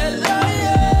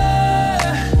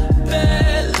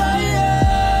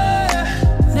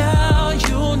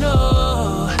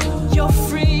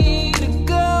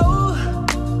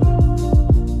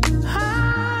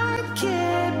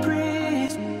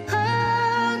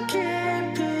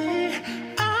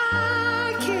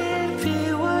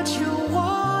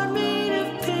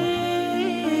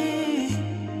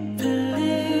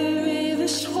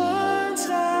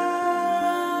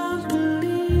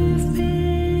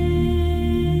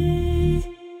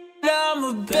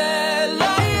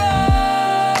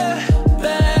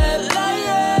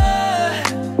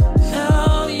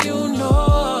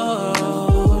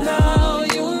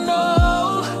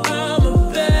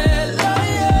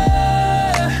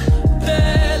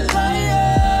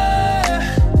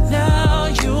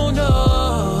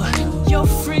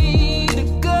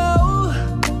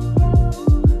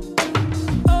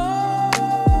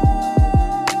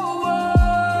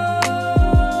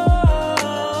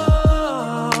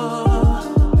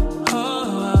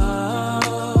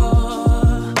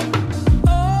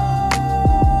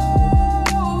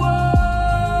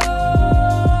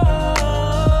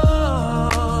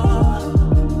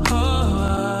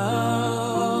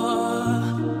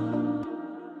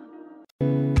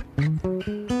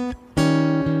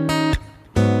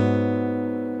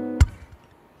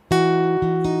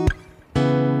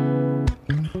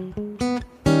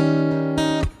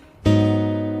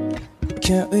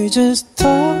Can't we just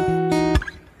talk?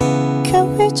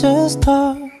 Can we just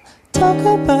talk? Talk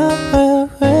about where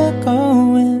we're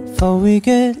going before we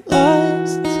get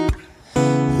lost.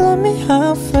 Let me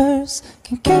out first.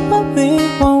 Can get what we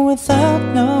want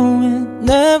without knowing.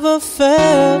 Never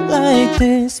felt like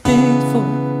this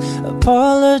before.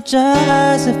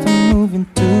 Apologize if I'm moving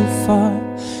too far.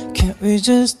 Can't we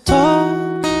just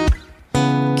talk?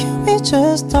 Can we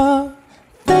just talk?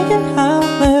 Figure out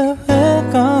where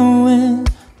we're going.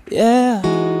 Yeah.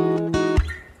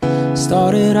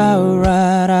 Started out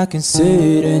right, I can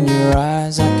see it in your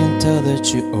eyes. I can tell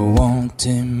that you are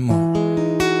wanting more.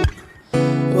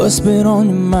 What's been on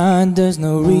your mind? There's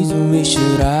no reason we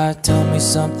should hide. Tell me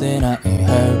something I ain't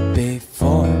heard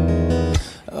before.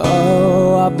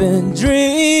 Oh, I've been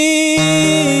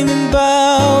dreaming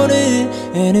about it,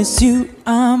 and it's you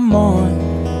I'm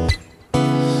on.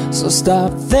 So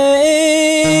stop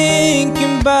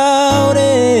thinking about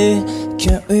it.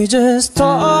 Can't we just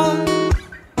talk?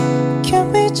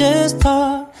 Can we just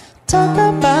talk? Talk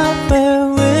about where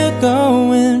we're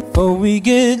going before we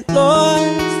get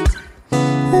lost.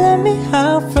 Let me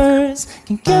out first.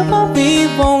 Can get what we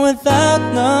want without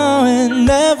knowing.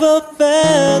 Never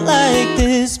felt like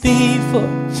this before.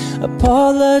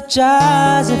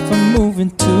 Apologize if I'm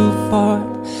moving too far.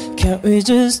 Can't we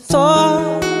just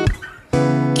talk?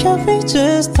 Can we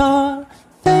just talk?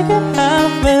 Figure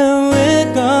out where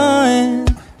we're going.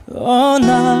 Oh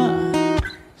no.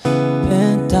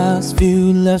 Penthouse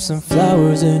view, left some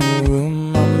flowers in your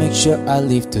room. I'll make sure I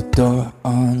leave the door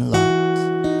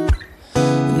unlocked.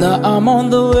 Now I'm on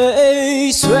the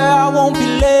way, swear I won't be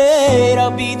late.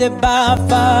 I'll be there by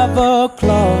 5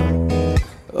 o'clock.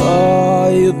 Oh,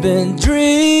 you've been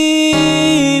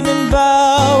dreaming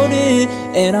about it,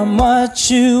 and I'm what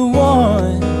you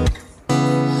want.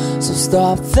 So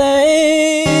stop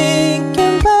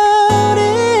thinking about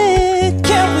it.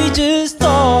 Can't we just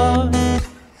talk?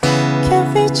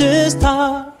 Can't we just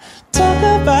talk? Talk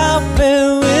about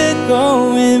where we're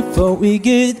going before we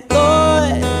get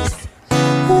lost.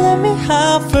 Let me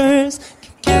out first.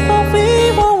 Can get what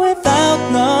we want without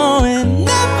knowing.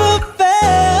 Never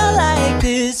felt like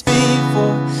this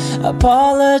before.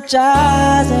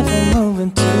 Apologize if I'm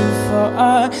moving too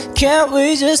far. Can't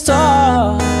we just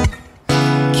talk?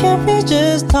 Can't we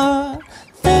just talk?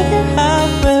 Figure out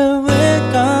where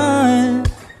we're going.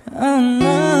 Oh no.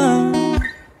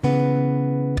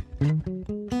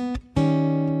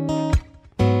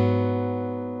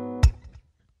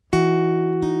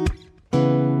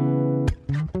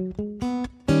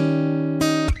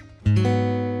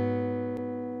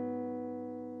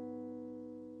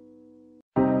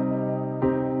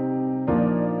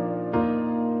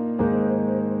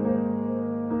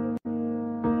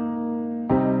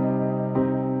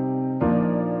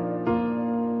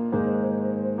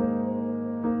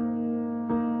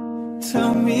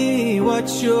 Tell me what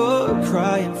you're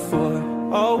crying for.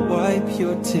 I'll wipe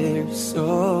your tears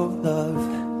of love.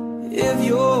 If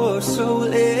your soul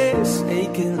is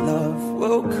aching, love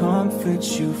will comfort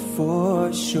you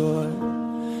for sure.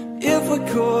 If we're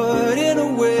caught in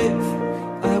a wave,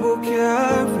 I will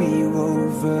carry you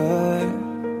over.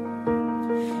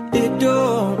 It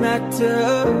don't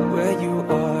matter where you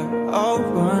are, I'll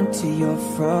run to your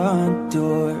front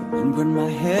door. And when my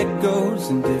head goes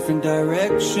in different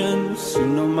directions, you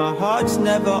know my heart's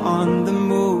never on the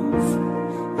move.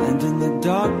 And in the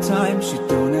dark times, you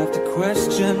don't have to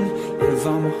question if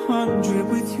I'm 100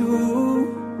 with you.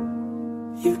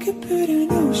 You could put an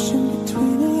ocean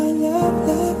between our love,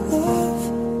 love, love.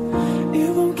 It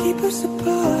won't keep us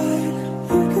apart.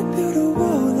 You could build a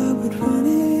wall, I would run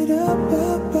it up,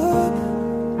 up, up,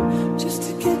 just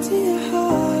to get to your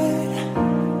heart.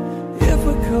 If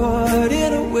we're caught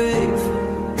in a wave,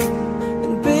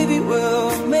 then baby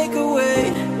we'll make a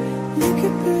way. You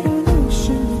could put an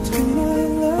ocean between our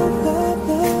love, love,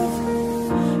 love.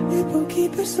 It won't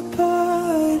keep us apart.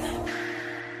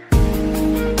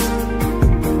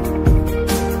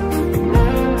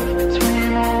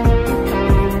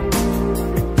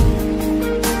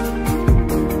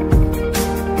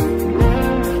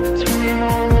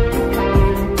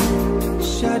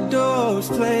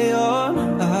 Play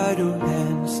on idle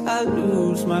hands, I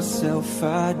lose myself,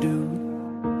 I do.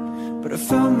 But I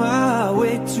found my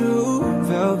way to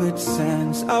velvet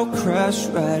sands, I'll crash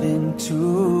right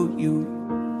into you.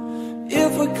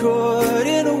 If we're caught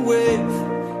in a wave,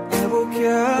 I will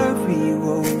carry you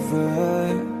over.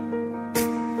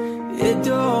 It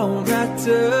don't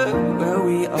matter where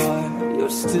we are, you're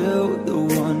still the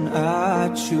one I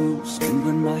choose. And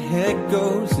when my head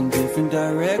goes in different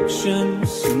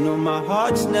directions, you know my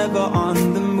heart's never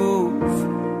on the move.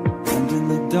 And in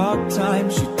the dark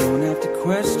times. You don't have to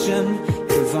question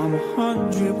if I'm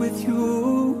 100 with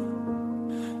you.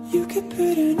 You could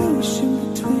put an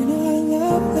ocean between our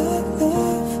love, love,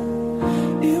 love.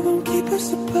 It won't keep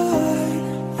us apart.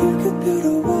 You could build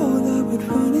a wall that would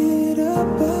run it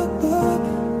up, up, up,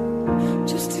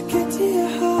 just to get to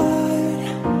your heart.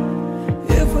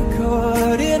 If we're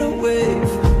caught in a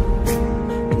wave,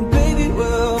 and baby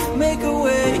we'll make a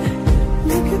way.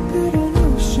 You could build an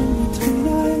ocean between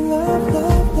our love,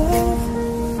 love, love.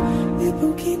 It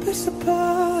won't keep us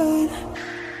apart.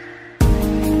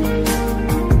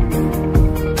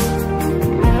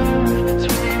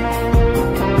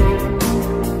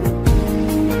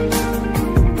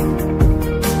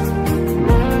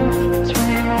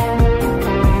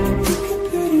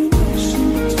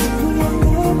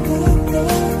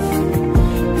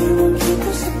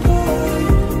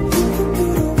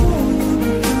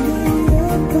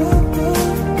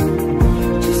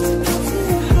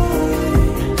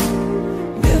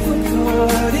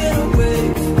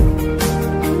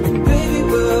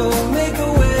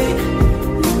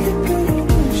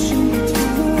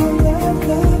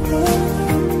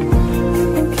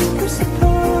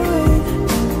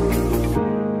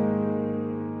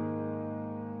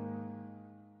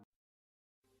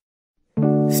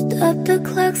 Stop the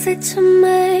clocks, it's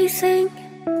amazing.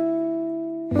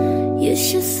 You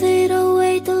should see the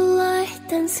way the light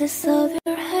dances of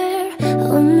your hair.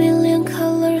 A million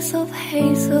colors of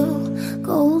hazel,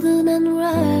 golden and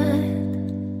red.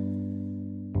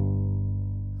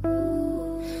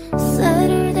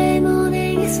 Saturday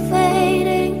morning is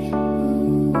fading.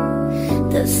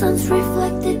 The sun's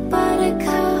reflected by the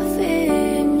coffee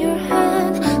in your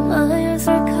hand. My eyes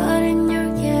are caught in your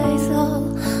gaze all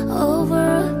over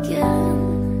again.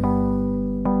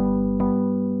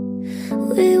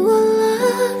 We were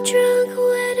love drunk,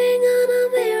 waiting on a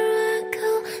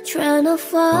miracle, trying to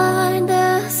find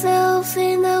ourselves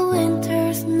in the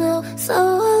winter snow. So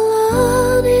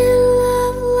alone in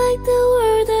love, like the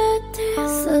world that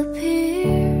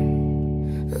disappeared.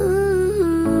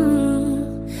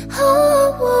 Oh, I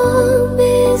won't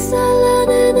be silent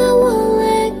and I won't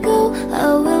let go. I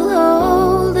will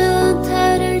hold on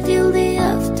tighter till the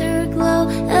afterglow,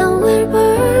 and we'll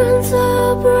burn so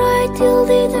bright till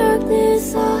the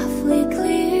darkness softly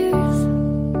clears.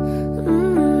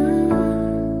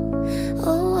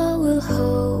 Oh, I will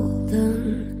hold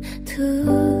on to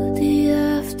the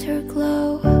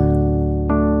afterglow.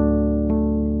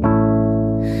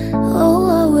 Oh,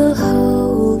 I will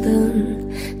hold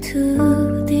on to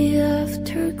the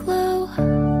afterglow.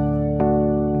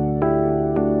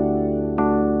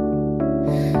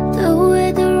 The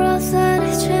weather outside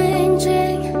is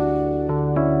changing.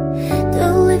 The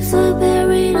lips are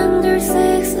buried under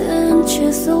 6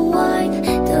 inches of wine.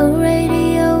 The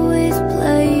radio is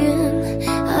playing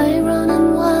iron and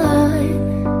wine.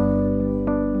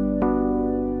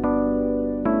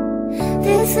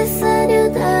 This is a new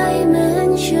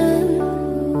dimension.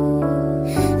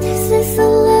 This is a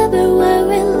level where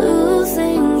we're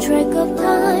losing track of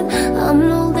time. I'm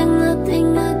holding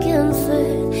nothing against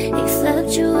it except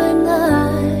you and I.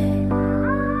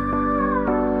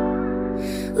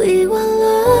 We were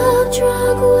love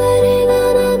drunk, waiting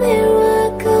on a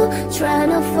miracle, trying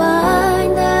to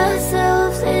find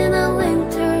ourselves in a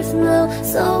winter snow.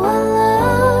 So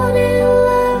alone in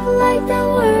love, like the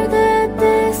world that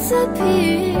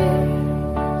disappeared.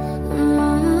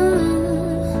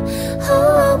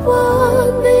 Oh, I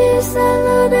won't be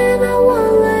silent and I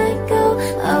won't let go.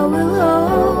 I will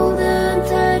hold on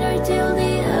tighter till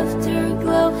the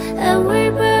afterglow, and we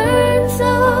burn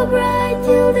so bright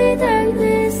till the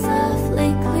darkness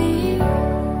softly clear.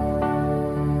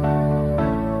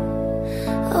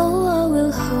 Oh, I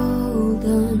will hold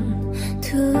on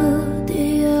to the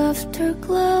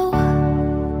afterglow.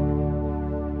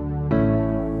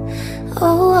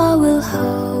 Oh, I will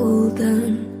hold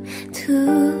on to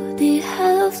the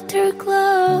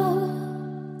afterglow.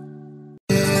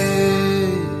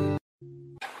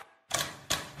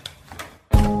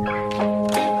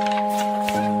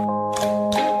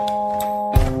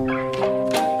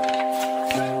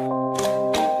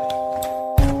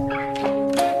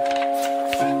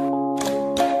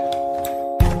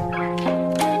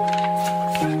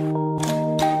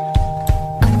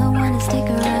 I'm the one to stick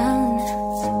around.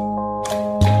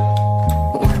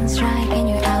 One strike and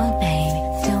you're out, baby.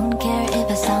 Don't care if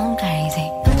I sound crazy,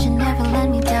 but you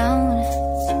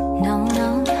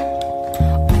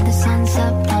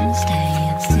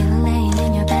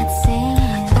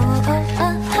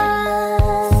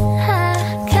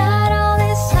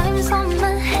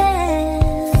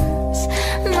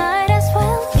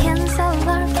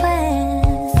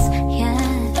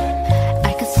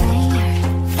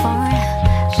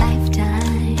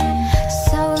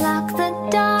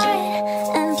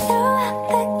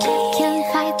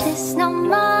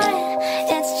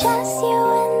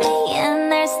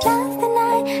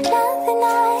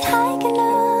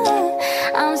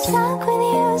stuck with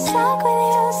you, stuck with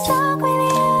you, stuck with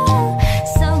you.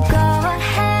 So go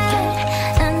ahead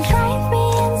and drive me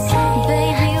insane.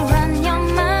 Baby, run your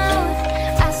mouth.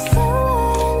 I still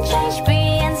wouldn't change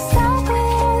being stuck with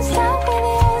you, stuck with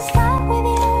you, stuck with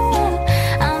you.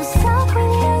 I'm stuck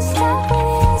with you, stuck with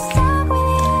you, stuck with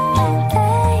you,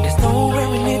 baby. There's nowhere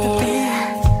we need to be.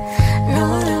 No,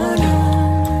 no, no.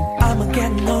 I'ma get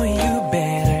to know you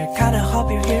better. Kinda hope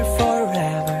you're here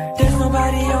forever. There's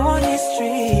nobody on these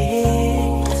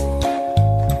streets.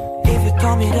 If you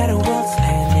told me that the world's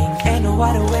ending, ain't no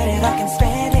other way that I can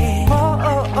spend it. Oh,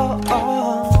 oh, oh,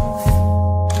 oh.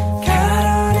 Got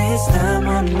all this time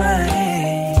on my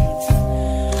hands.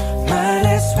 Might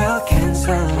as well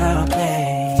cancel our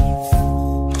plans.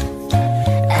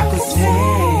 I could stay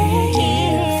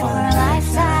here for a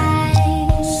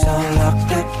lifetime. So lock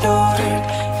the door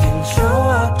and show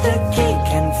up the key.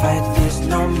 Can't fight this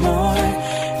no more.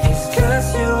 It's just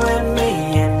you and me,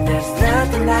 and there's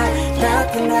nothing I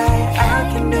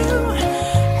can do.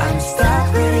 I'm stuck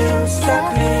with you, stuck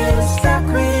with you, stuck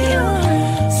with you.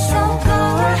 So go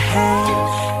ahead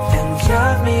and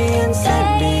drive me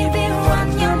insane, baby, run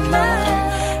your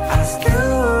mouth. I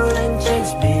still wouldn't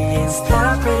change being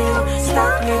stuck with you,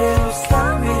 stuck with you,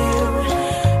 stuck with you.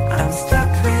 I'm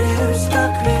stuck with you,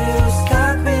 stuck with you,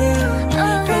 stuck with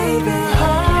you, baby.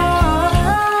 Oh,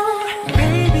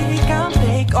 baby, come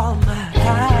take all my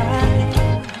time.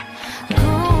 Go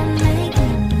and make me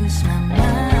lose my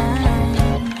mind.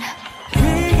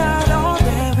 We got all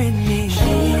that we need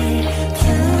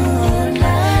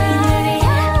Tonight,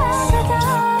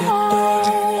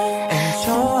 and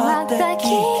show up the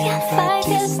key. Can't fight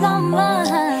this no more.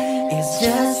 It's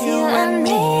just you and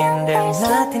me, and there's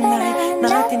nothing I'd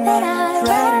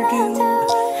rather do.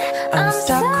 I'm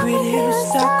stuck with you,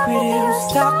 stuck with you,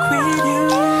 stuck with you.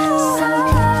 So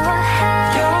go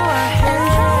ahead and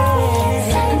drive me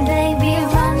insane, baby,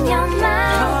 run your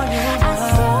mouth. I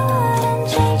still wouldn't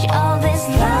change all this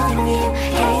loving you,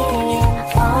 hating you,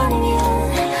 wanting you.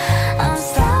 I'm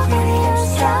stuck with you,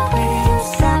 stuck with you,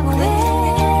 stuck with you.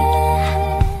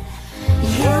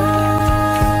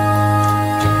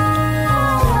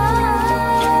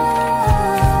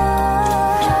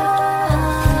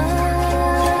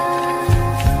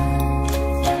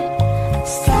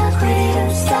 Stuck with you,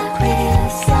 stuck with you,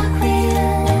 stuck with you.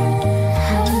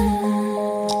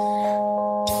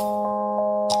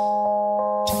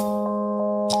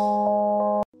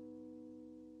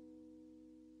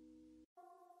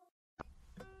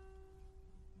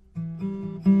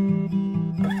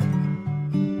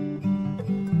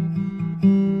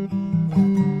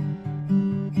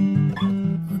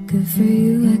 Well, good for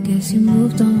you, I guess you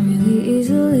moved on really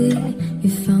easily. You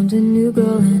found a new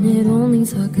girl and it only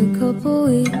took a couple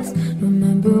weeks.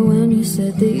 Remember when you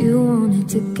said that you wanted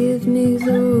to give me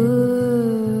the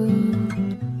world?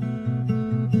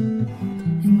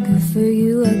 And good for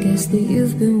you, I guess that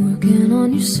you've been working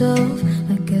on yourself.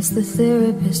 I guess the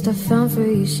therapist I found for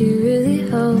you, she really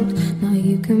helped. Now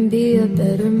you can be a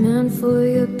better man for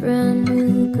your brand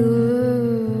new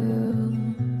girl.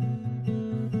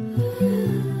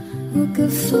 Well,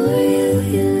 good for you,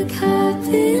 you look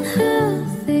happy and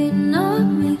healthy, not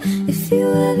me. If you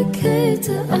ever cared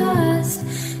to ask,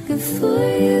 good for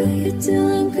you, you're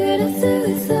doing great up there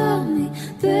without me,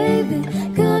 baby.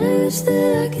 Gotta wish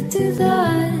that I could do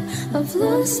that. I've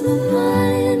lost my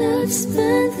mind, I've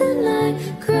spent the night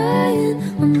crying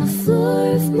on the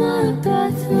floor of my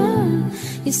bathroom.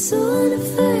 You're so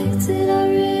unaffected, I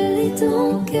really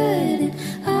don't get it.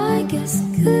 I guess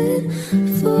good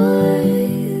for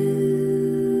you.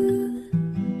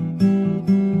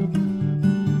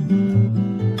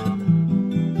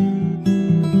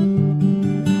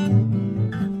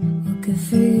 Good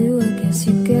for you, I guess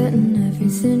you're getting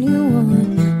everything you want.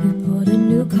 You bought a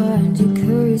new car and your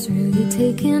career's really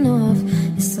taking off.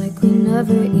 It's like we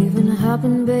never even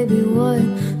happened, baby. What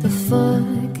the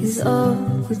fuck is up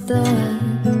with that?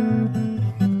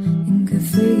 And good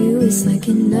for you, it's like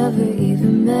you never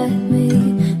even met me.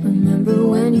 Remember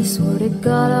when you swore to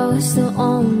God I was the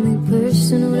only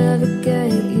person who'd ever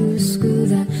get you? Screw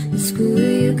that, and screw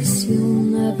you, cause you'll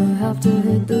never have to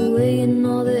hurt the way you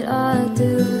know that I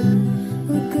do.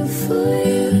 Well, good for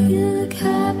you, you look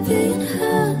happy and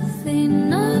healthy,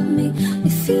 not me.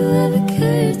 If you ever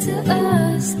cared to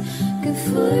ask, good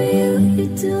for you,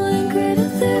 you're doing great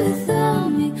up there without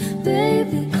me,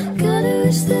 baby. Gotta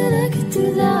wish that I could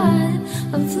do that.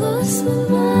 I've lost my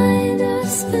mind, I've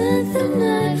spent the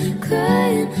night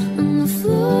crying on the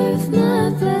floor of my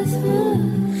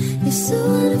bathroom. You're so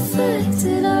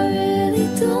unaffected, I really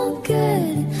don't get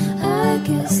it. I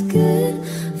guess good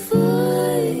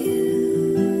for you.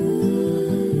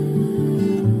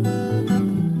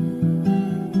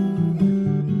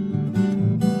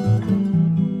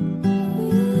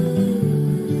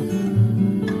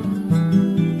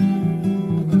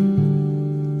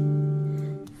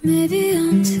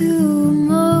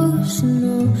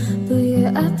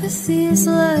 apathy is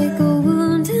like a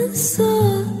wound in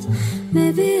salt.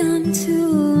 Maybe I'm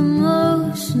too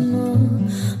emotional,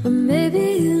 or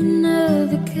maybe you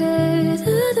never cared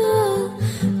at all.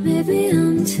 Maybe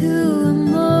I'm too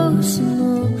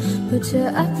emotional, but your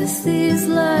apathy is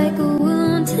like a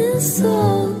wound in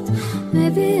salt.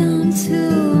 Maybe I'm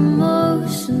too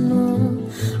emotional,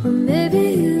 or maybe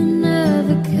you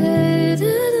never cared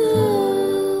at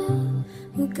all.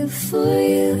 Well, good for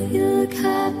you, you look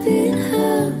happy and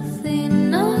healthy,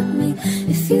 not me.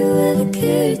 If you ever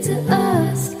cared to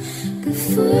ask, good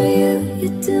for you,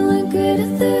 you're doing great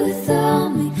out there without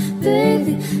me,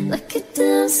 baby. Like a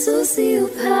damn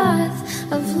sociopath,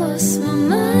 I've lost my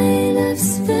mind. I've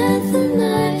spent the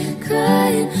night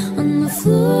crying on the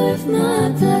floor of my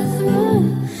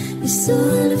bathroom. You're so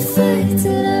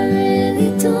unaffected, I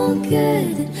really don't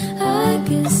get it. I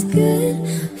guess good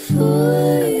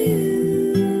for you.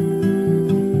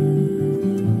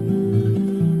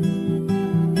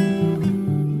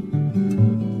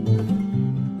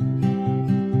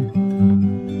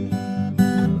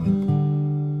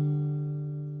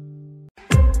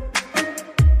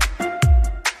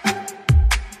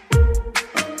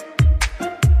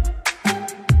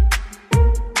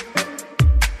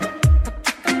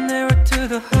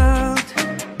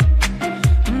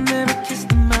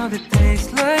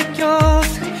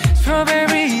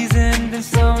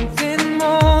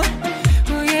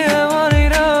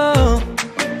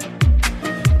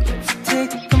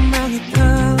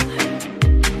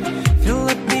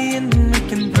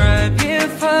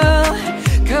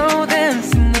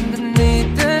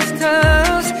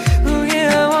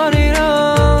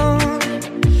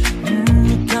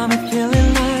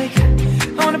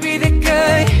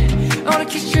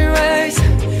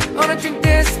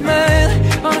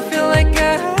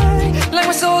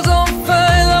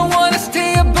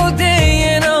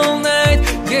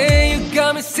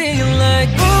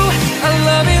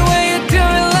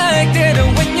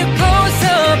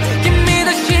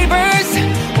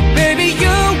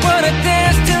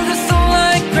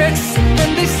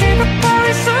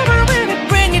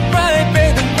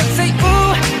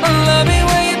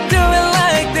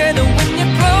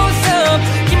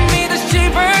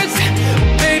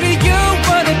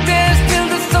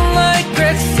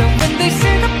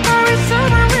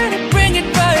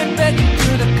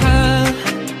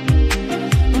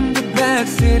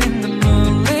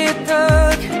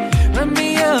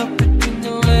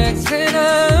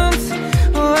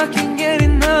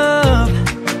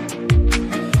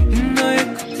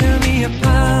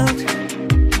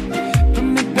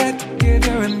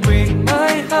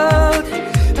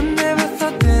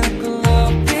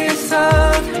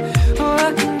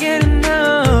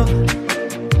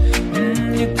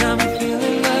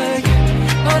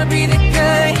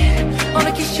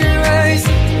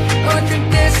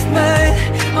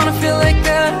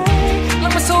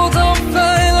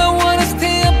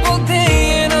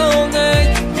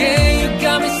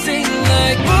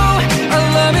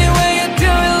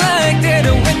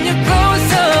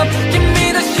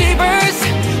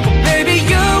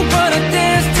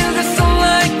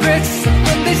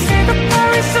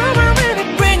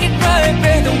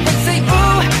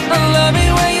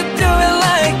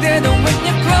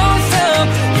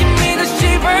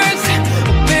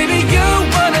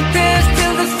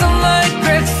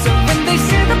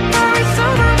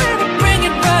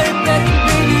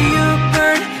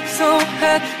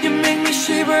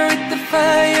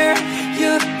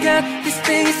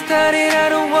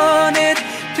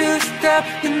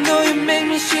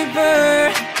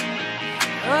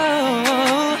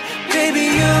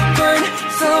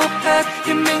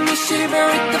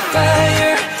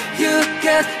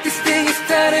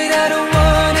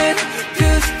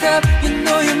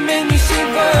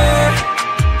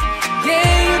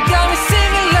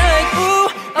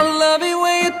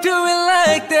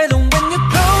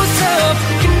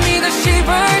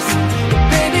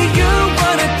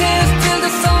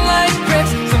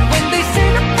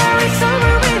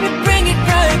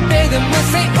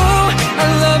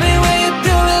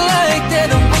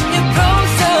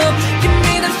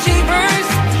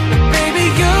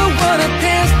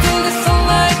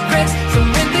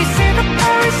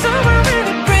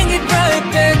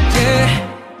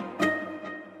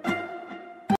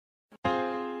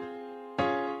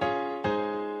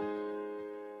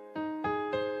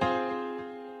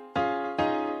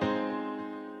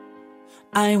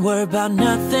 I ain't worried about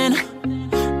nothing,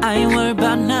 I ain't worried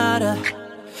about nada.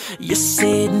 You're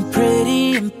sitting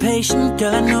pretty impatient,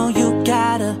 girl, I know you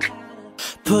gotta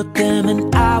put them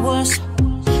in hours,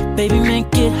 baby,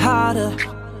 make it harder.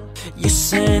 You're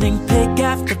sending pic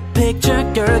after picture,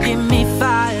 girl, get me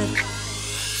fired.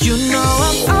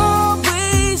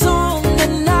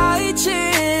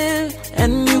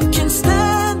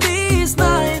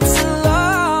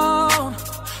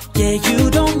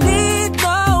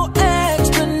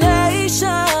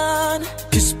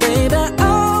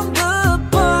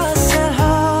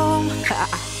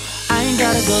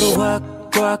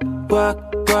 work, work,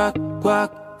 work,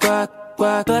 work, work,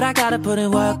 work. But I gotta put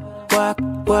in work, work,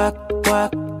 work,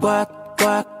 work, work,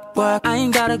 work, work. I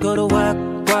ain't gotta go to work,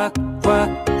 work, work,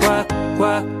 work,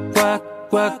 work, work,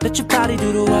 work. Let your body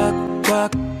do the work,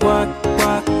 work, work,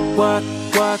 work, work,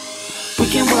 work. We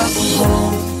can work from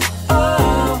home,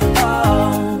 oh, oh.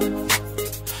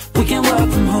 We can work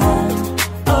from home,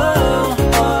 oh,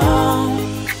 oh.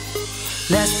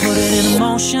 Let's put it in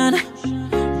motion.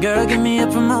 Girl, give me a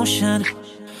promotion.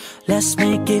 Let's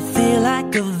make it feel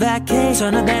like a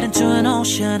vacation. Turn a bed into an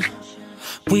ocean.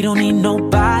 We don't need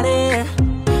nobody,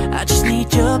 I just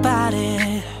need your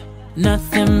body.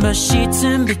 Nothing but sheets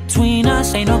in between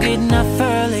us. Ain't no getting up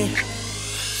early.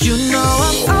 You know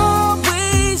I'm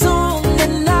always on the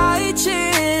night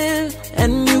shift,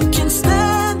 and you can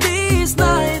stand these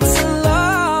nights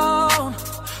alone.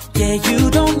 Yeah, you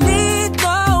don't need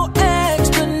no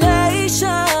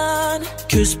explanation,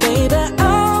 'cause baby,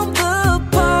 I'm the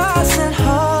boss at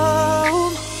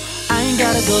home. I ain't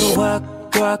gotta go to work,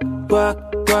 work, work,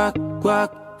 work,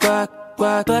 work, work,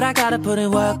 work. But I gotta put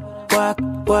in work, work,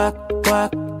 work,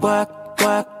 work, work,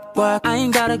 work, work. I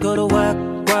ain't gotta go to work,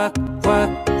 work, work,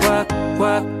 work,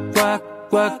 work, work,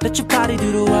 work. Let your body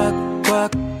do the work,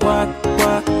 work, work,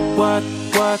 work, work,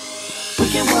 work. We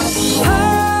can work from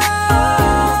home.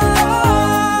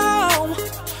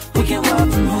 We can work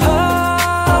from home.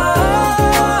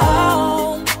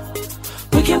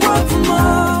 We can work from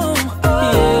home.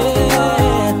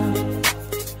 Yeah.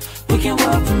 We can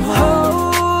work from home.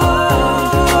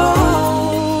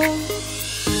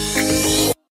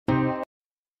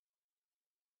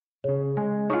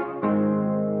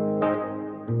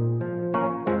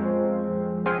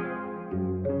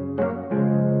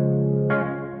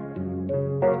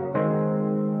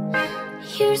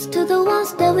 Here's to the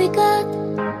ones that we got.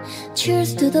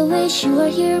 Cheers to the wish you are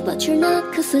here but you're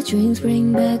not, 'cause the drinks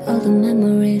bring back all the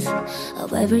memories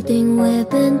of everything we've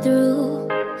been through.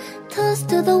 Toast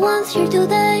to the ones here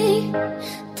today.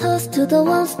 Toast to the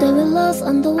ones that we lost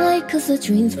on the way, 'cause the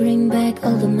dreams bring back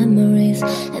all the memories,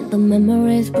 and the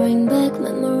memories bring back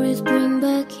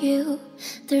you.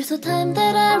 There's a time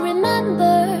that I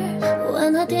remember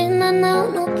when I did not know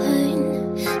no pain,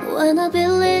 when I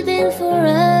believed in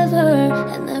forever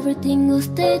and everything will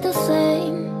stay the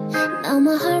same. Now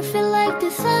my heart feel like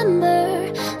December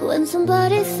when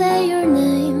somebody say your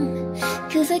name,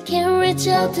 'cause I can't reach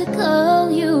out to call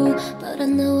you, but I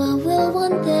know I will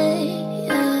one day,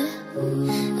 yeah.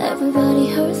 Everybody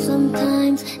hurts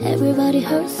sometimes, everybody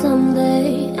hurts someday,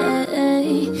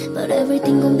 but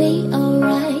everything gon' be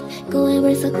alright. Go and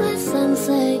raise a glass and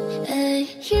say, hey.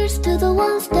 Here's to the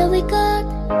ones that we got.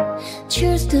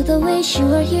 Cheers to the wish you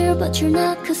are here but you're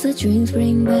not, 'cause the drinks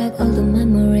bring back all the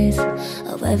memories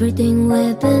of everything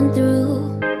we've been through.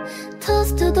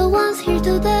 Toast to the ones here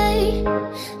today.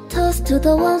 Toast to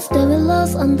the ones that we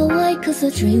lost on the way, 'cause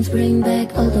the dreams bring back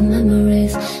all the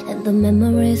memories, and the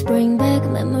memories bring back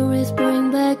you. Memories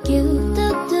bring back you.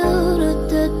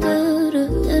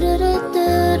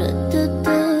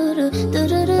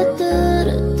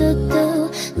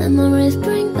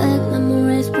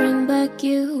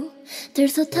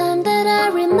 There's a time that I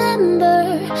remember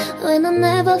when I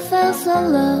never felt so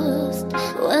lost,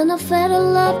 when I felt a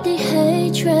love the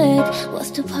hatred was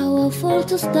too powerful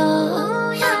to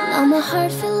stop. Now my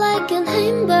heart feel like an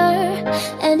ember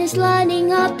and it's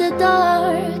lighting up the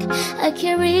dark. I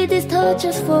carry these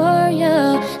torches for you,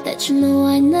 that you know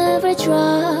I never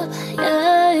drop,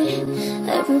 yeah.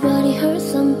 Everybody hurts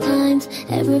sometimes,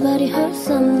 everybody hurts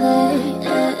someday,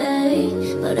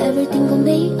 but everything gon'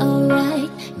 be alright.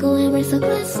 Go and raise a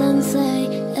glass and say,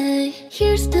 hey.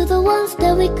 Here's to the ones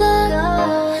that we got.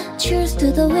 Cheers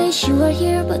to the wish you are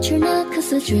here but you're not, 'cause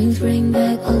the drinks bring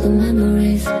back all the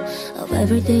memories of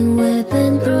everything we've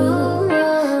been through.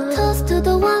 Toast to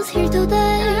the ones here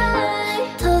today.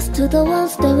 Toast to the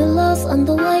ones that we lost on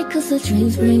the way, 'cause the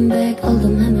drinks bring back all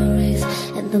the memories,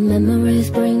 and the memories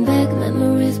bring back you.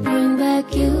 Memories bring back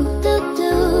you.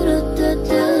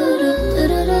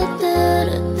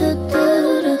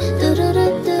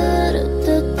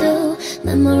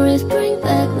 Memories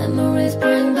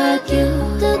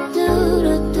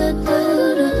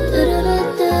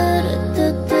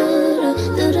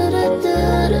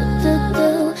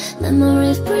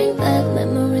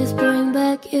bring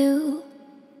back you.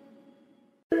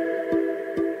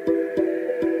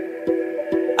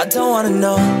 I don't wanna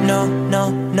know,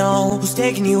 no, who's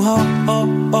taking you home,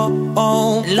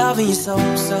 loving you so,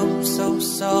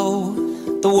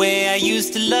 the way I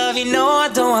used to love you. No, I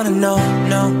don't wanna know,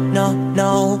 no,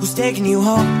 who's taking you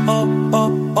home,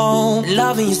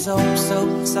 loving you so,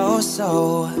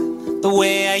 the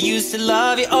way I used to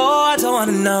love you. Oh, I don't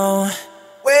wanna know.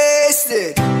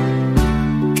 wasted.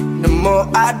 The more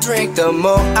I drink, the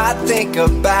more I think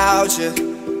about you.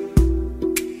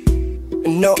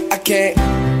 No, I can't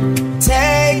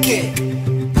take it.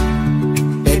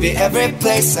 Baby, every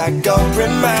place I go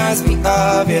reminds me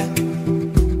of you.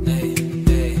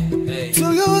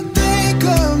 Do you think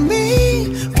of me,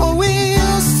 what we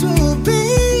used to be?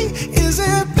 Is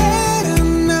it better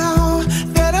now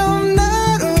that I'm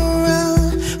not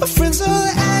around? My friends are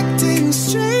acting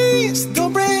strange,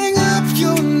 don't bring up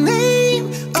your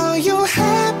name. Are you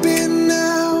happy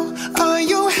now? Are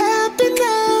you happy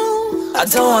now? I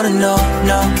don't wanna know,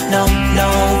 no, no, no,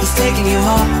 who's taking you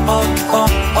home, oh, oh,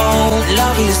 oh.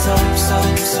 Loving you so, so,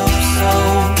 so, so.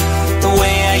 The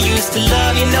way I used to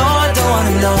love you, no, I don't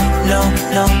wanna know, no,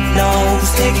 no, no,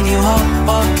 who's taking you home,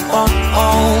 oh, oh,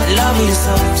 oh. Loving you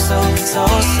so, so, so,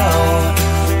 so.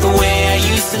 The way I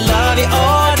used to love you,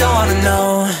 oh, I don't wanna know.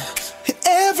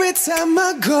 Every time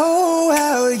I go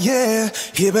out, yeah,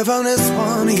 hear if I'm this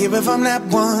one, hear if I'm that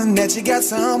one, that you got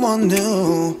someone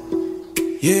new.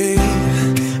 Yeah,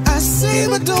 I say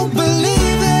but don't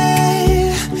believe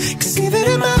it, 'cause even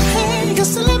in my head, you're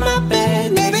still in my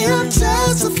bed. Maybe I'm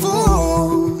just a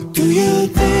fool. Do you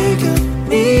think of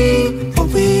me, what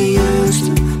we used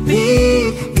to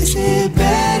be? Is it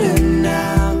better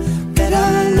now that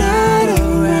I'm not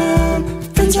around?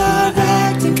 Friends are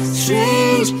acting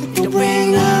strange, they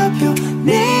bring up your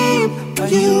name. Are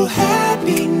you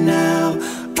happy now?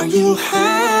 Are you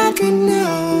happy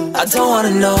now? I don't wanna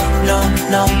know, no,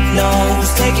 no, no,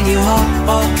 who's taking you home,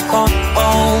 oh, oh,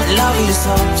 oh. Loving you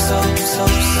so, so, so,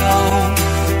 so.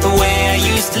 The way I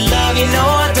used to love you, no,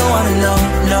 I don't wanna know,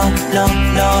 no, no,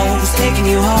 no, who's taking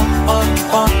you home, oh,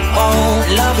 oh, oh.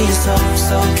 Loving you so,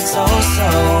 so, so, so.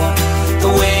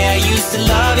 The way I used to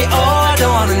love you, oh, I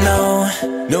don't wanna know.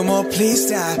 No more please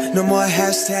stop, no more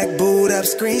hashtag booed up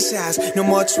screenshots. No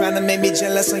more trying to make me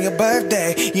jealous on your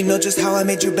birthday. You know just how I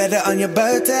made you better on your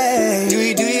birthday. Do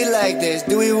you like this?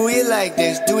 Do we like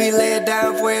this? Do we lay it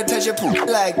down for you, touch your poop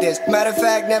like this? Matter of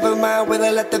fact, never mind, will I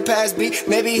let the past be?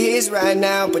 Maybe he's right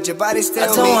now, but your body's still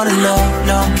me. I don't wanna know,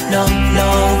 no, no, no,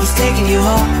 who's taking you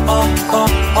home, oh, oh,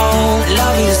 oh.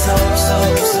 Loving you so, so,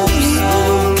 so, so.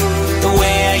 The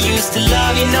way I used to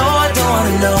love you, no, I don't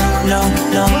wanna know, no,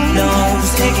 no, no,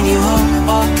 who's taking you home,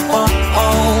 oh, oh,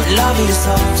 oh. Loving you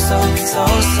so, so, so,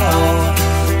 so.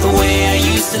 The way I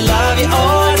used to love you,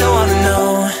 oh, I don't wanna know.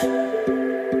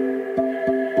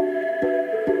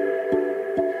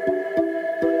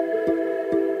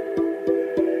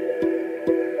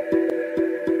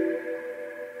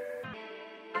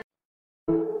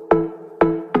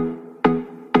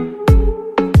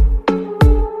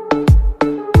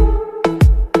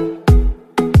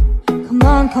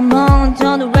 Come on,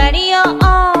 turn the radio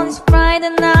on. It's Friday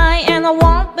night and I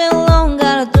won't be long.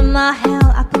 Gotta do my hair,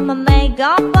 I put my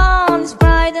makeup on. It's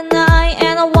Friday night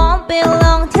and I won't be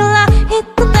long till I hit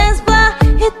the dance floor,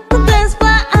 hit the dance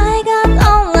floor. I got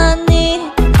all I need.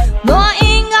 No, I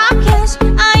ain't got cash,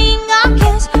 I ain't got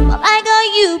cash, but I got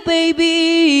you,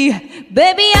 baby.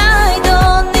 Baby, I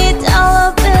don't need all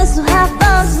of this to have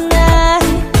fun tonight.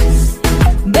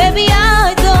 Baby, I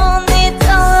don't need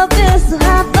all of this to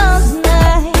have fun tonight.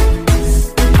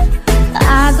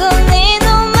 I don't need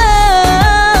no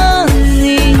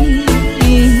money,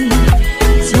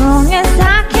 as long as I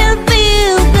can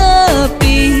feel the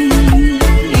beat.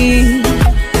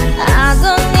 I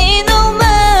don't need no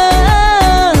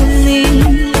money,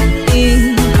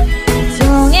 as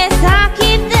long as I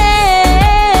keep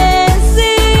dancing.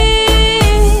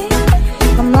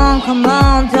 Come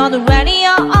on, turn the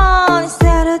radio on. It's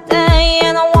Saturday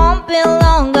and I won't be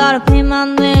long. Gotta pay my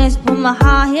nails, put my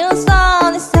high heels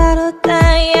on. It's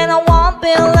Saturday and I won't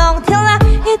be long till I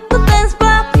hit the dance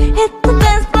floor, hit the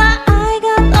dance floor. I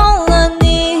got all I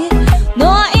need. No,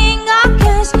 I ain't got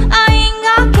cash, I ain't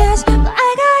got cash, but I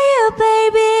got you,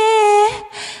 baby.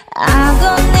 I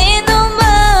don't need no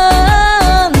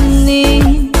money,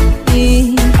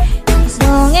 as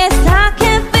long as I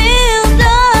can feel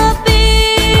the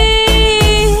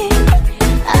beat.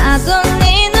 I don't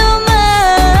need no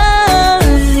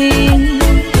money,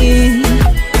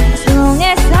 as long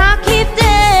as I keep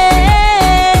dancing.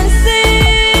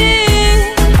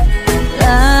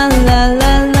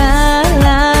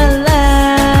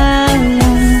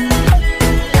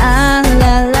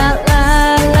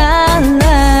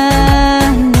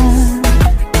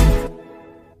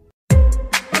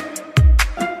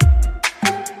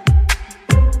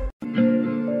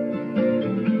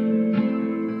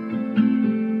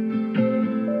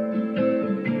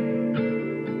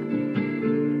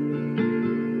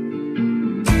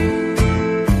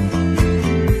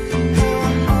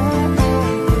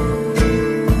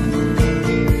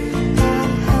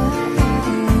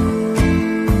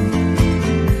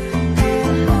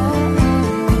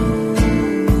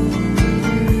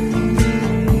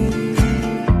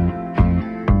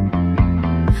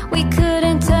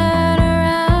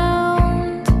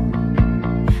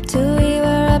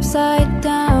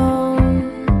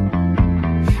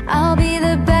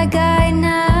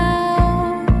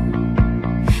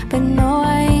 but no,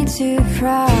 I ain't too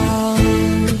proud.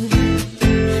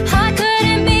 I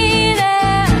couldn't be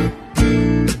there,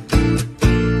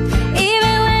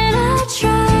 even when I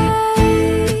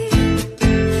tried.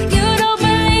 You don't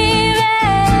believe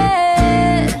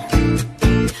it,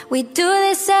 we do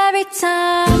this every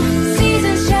time.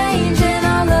 Seasons change and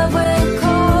our love will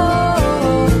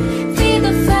cold. Feed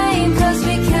the flame 'cause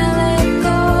we can't let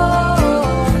go.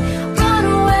 Run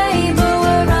away, but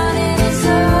we're running in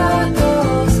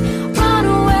circles. Run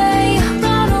away,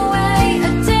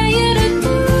 I dare you to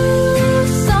do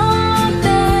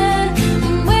something.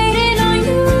 I'm waiting on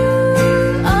you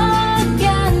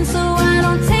again, so I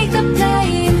don't take the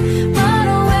blame. Run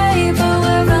away, but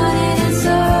we're running in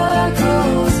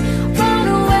circles. Run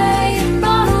away,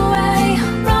 run away,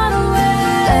 run away.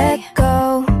 Let go.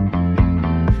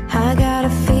 I got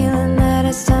a feeling that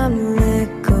it's time to let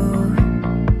go.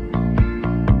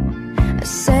 I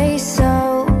say so.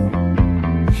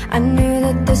 I knew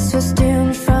that this was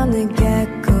doomed from the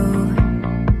get-go.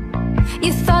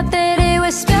 You thought that it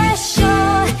was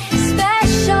special,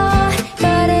 special,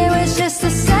 but it was just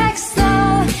the sex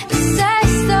though,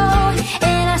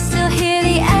 and I still hear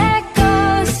the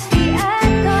echoes.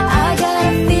 I got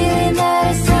a feeling that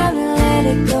it's time to let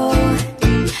it go,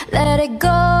 let it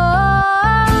go.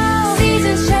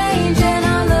 Seasons change and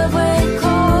our love will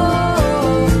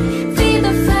cold. Feed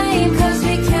the flame 'cause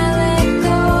we can't let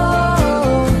go.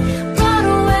 Run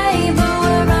away, but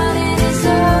we're running in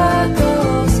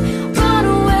circles. Run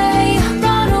away,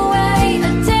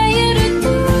 I dare you to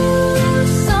do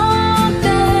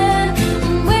something.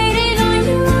 I'm waiting on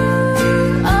you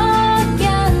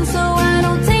again, so I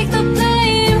don't take the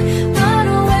blame. Run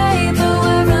away, but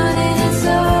we're running in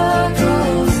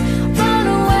circles. Run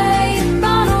away,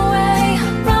 run away,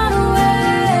 run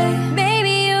away.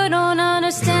 Baby, you don't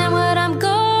understand what I'm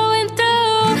going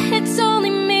through. It's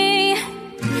only me.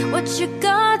 What you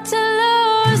got to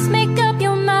lose? Make up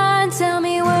your mind. Tell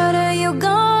me, what are you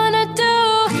gonna do?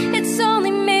 It's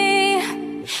only me.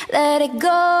 Let it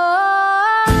go.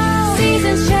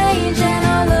 Seasons change and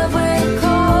our love will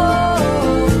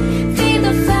cold. Feed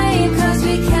the flame 'cause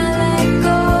we can't let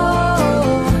go.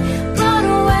 Run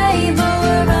away, but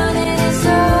we're running in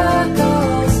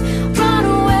circles. Run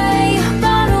away,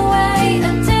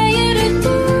 I dare you to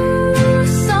do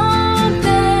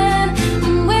something.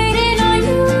 I'm waiting on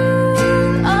you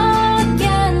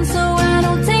again, so I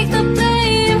don't take the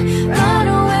blame. Run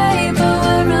away, but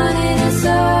we're running in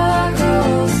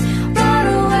circles. Run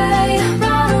away,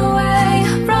 run away,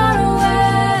 run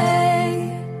away.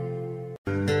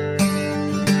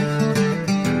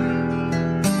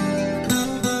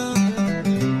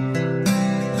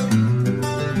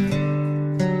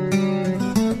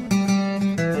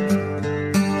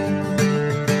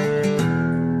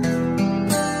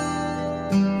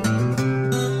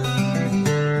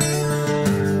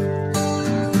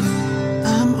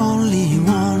 I'm only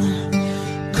one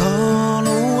call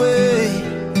away.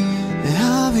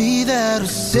 I'll be there to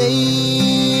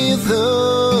save the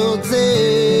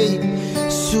day.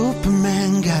 Superman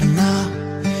got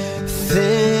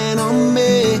nothing on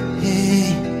me.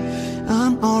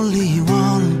 I'm only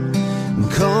one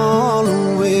call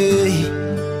away.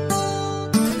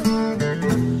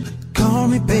 Call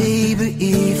me baby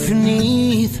if you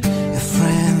need a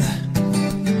friend.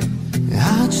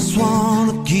 I just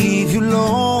wanna give you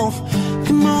love.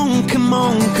 Come on, come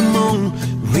on, come on.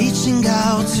 Reaching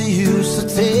out to you, so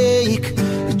take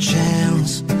a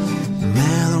chance. No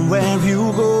matter where you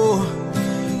go,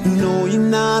 you know you're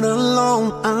not alone.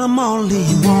 I'm only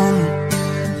one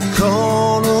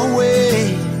call away.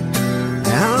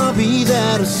 I'll be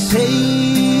there to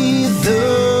save the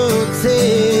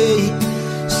day.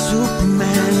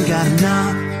 Superman got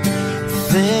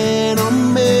nothing on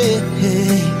me.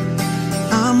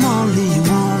 I'm only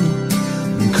one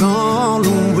call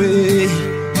away.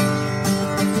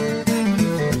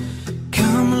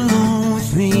 Come along with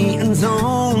me and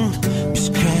don't be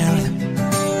scared.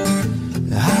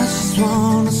 I just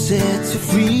wanna set you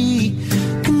free.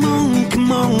 Come on, come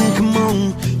on, come on.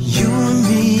 You and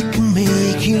me can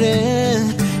make it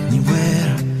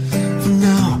anywhere. For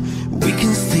now, we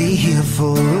can stay here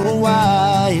for a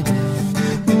while.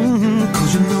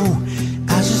 'Cause you know,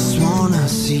 I just wanna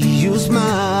see you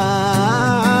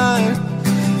smile.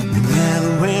 No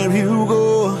matter where you go,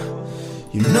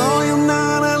 you know you're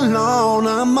not alone.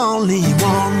 I'm only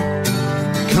one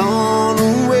call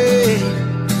away.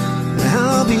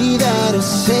 I'll be there to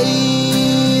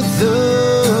save the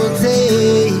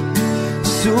day.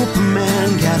 Superman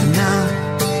got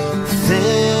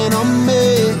nothing on me.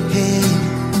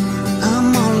 I'm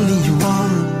only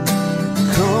one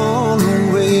call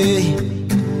away.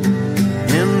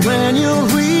 And when you're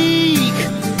weak,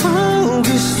 I'll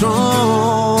be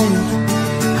strong.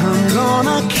 I'm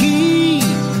gonna keep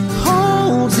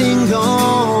holding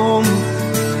on.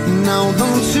 Now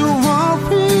don't you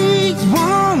worry, it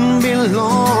won't be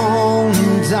long,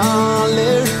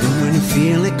 darling. And when you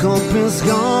feel like hope is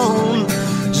gone,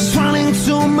 just run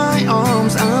into my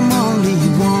arms. I'm only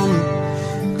one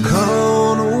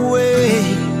call away.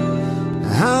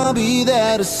 I'll be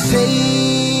there to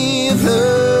save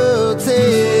the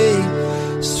day.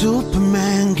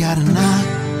 Superman got a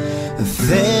nothing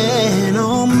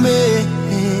on me.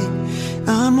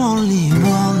 I'm only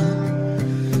one.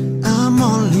 I'm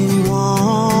only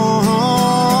one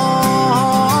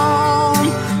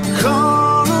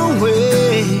call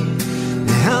away.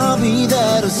 I'll be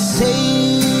there to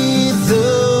save the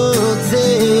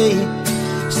day.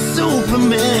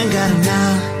 Superman got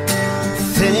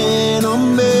nothing on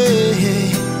me.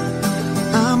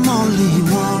 I'm only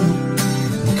one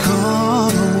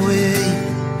call away.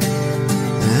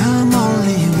 I'm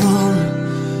only one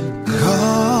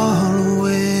call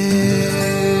away.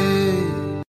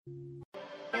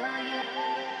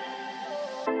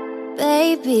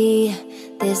 Baby,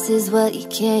 this is what you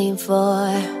came for.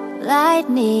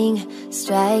 Lightning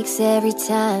strikes every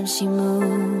time she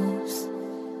moves,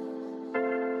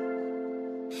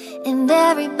 and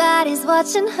everybody's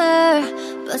watching her,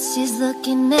 but she's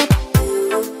looking at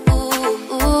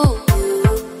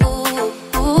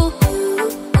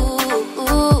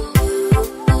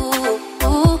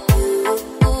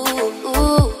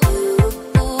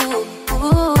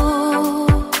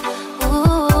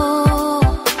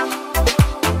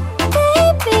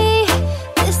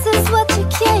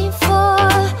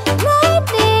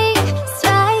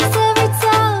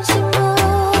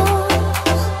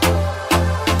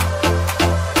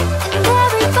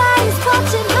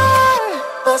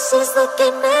she's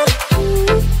looking at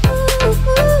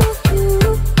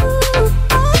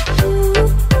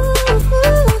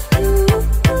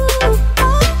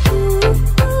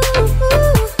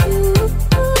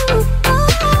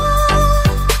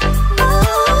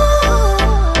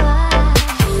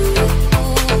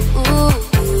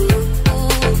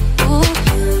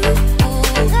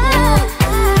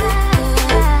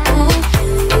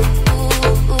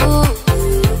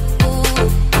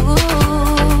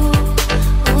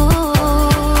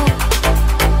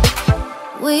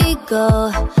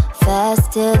go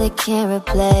fast till they can't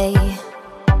replay.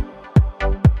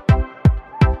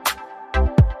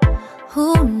 Who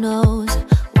knows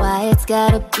why it's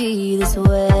gotta be this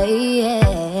way?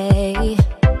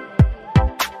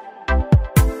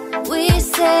 We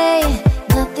say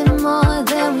nothing more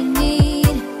than we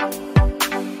need.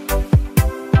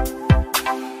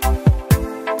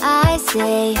 I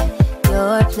say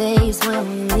your place when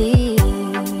we leave.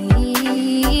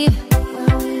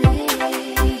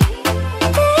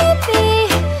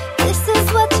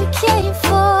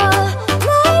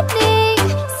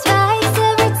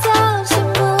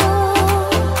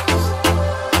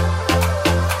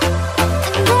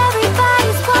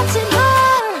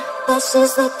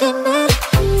 She's looking at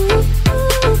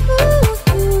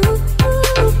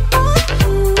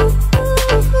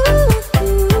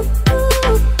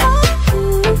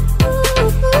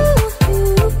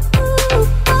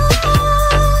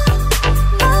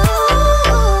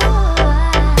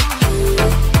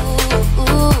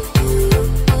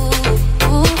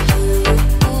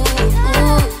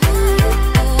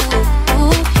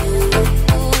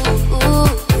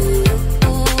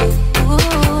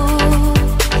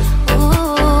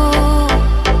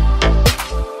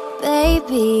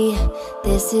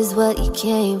this is what you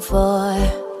came for.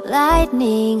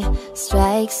 Lightning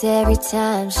strikes every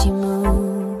time she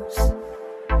moves.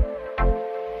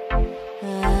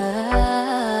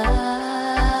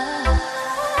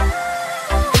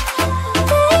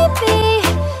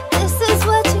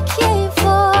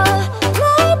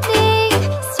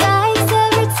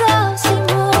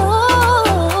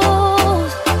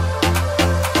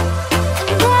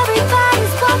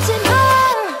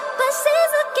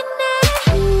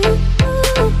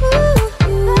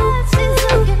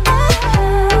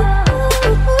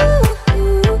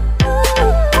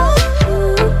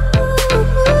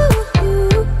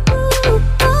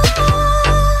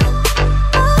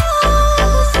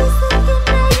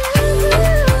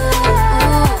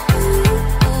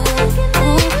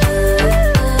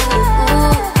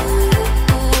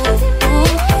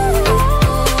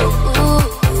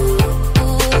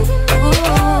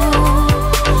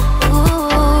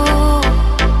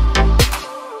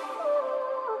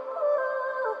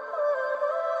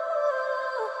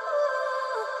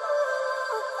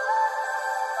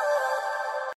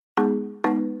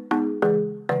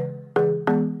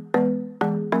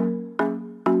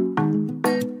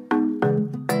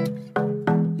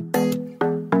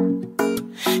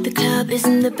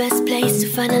 isn't the best place to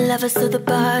find a lover, so the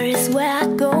bar is where I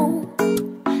go.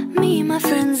 Me and my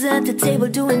friends at the table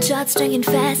doing shots, drinking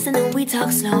fast, and then we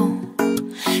talk slow.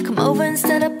 Come over and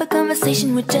start up a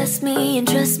conversation with just me, and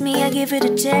trust me, I give it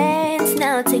a chance.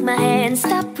 Now take my hand,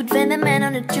 stop, put Van the Man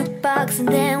on the jukebox, and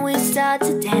then we start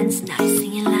to dance. Now you're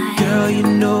singing like, girl, you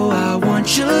know I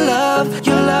want your love.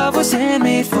 Your love was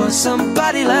handmade for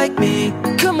somebody like me.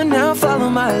 Come on now, follow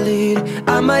my lead.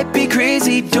 I might be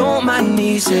crazy, don't mind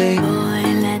me. Say, boy,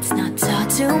 let's not talk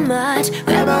too much.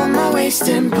 Grab on my waist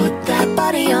and put that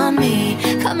body on me.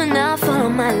 Come on now, follow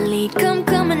my lead. Come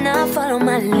on now, follow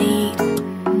my lead.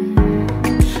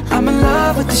 I'm in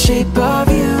love with the shape of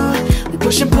you. We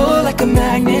push and pull like a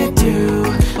magnet do.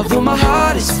 Although my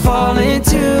heart is falling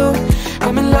too,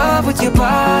 I'm in love with your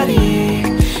body.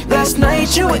 Last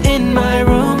night you were in my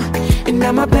room, and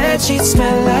now my bedsheets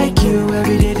smell like you.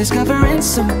 Every day discovering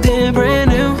something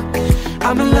brand new.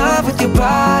 I'm in love with your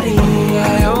body.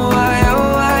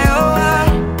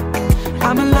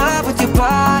 I'm in love with your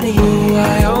body.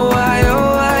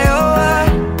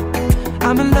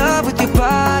 I'm in love with your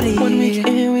body. 1 week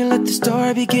in, we let the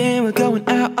story begin. We're going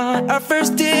out on our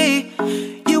first date.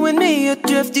 You and me are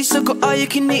thrifty, so go all you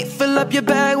can eat. Fill up your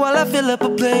bag while I fill up a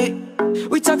plate.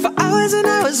 We talk for hours and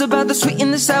hours about the sweet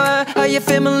and the sour. How your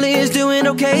family is doing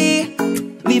okay.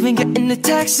 Leaving, get in the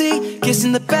taxi, kiss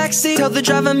in the backseat. Tell the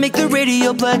driver, make the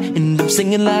radio play, and I'm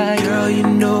singing like, girl, you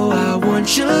know I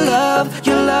want your love.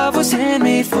 Your love was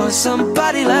handmade for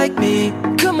somebody like me.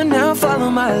 Come on now, follow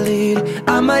my lead.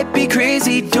 I might be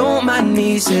crazy, don't mind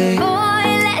me. Say, boy,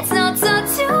 let's not talk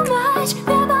too much.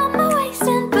 Grab on my waist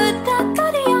and put that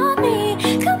body on me.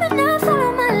 Come on now,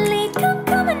 follow my lead.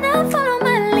 Come on now, follow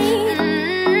my lead.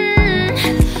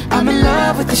 I'm in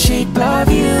love with the shape of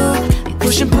you.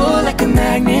 Push and pull like a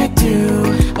magnet do.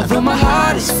 Although my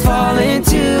heart is falling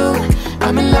too,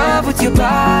 I'm in love with your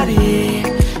body.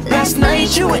 Last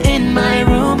night you were in my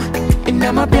room, and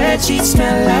now my bedsheets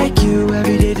smell like you.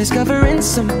 Every day discovering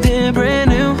something brand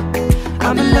new.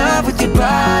 I'm in love with your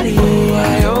body.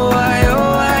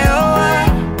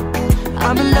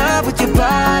 I'm in love with your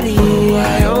body.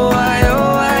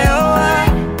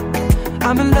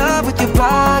 I'm in love with your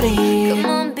body. Come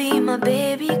on, be my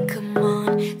baby, come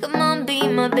on. Come on, be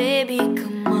my baby,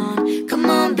 come on. Come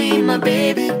on, be my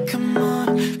baby, come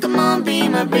on. Come on, be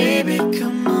my baby,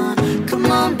 come on. Come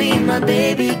on, be my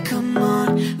baby, come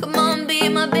on. Come on, be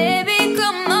my baby,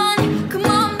 come on. Come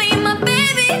on, be my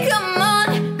baby, come on.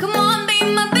 Come on, be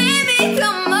my baby,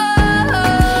 come on.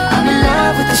 I'm in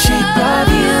love with the shape of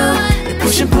you. We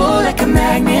push and pull like a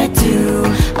magnet do.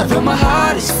 Although my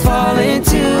heart is falling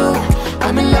too,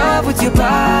 I'm in love with your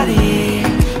body.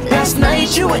 Last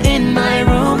night you were in my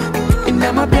room, and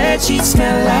now my bedsheets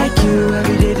smell like you.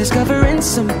 Every day discovering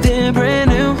something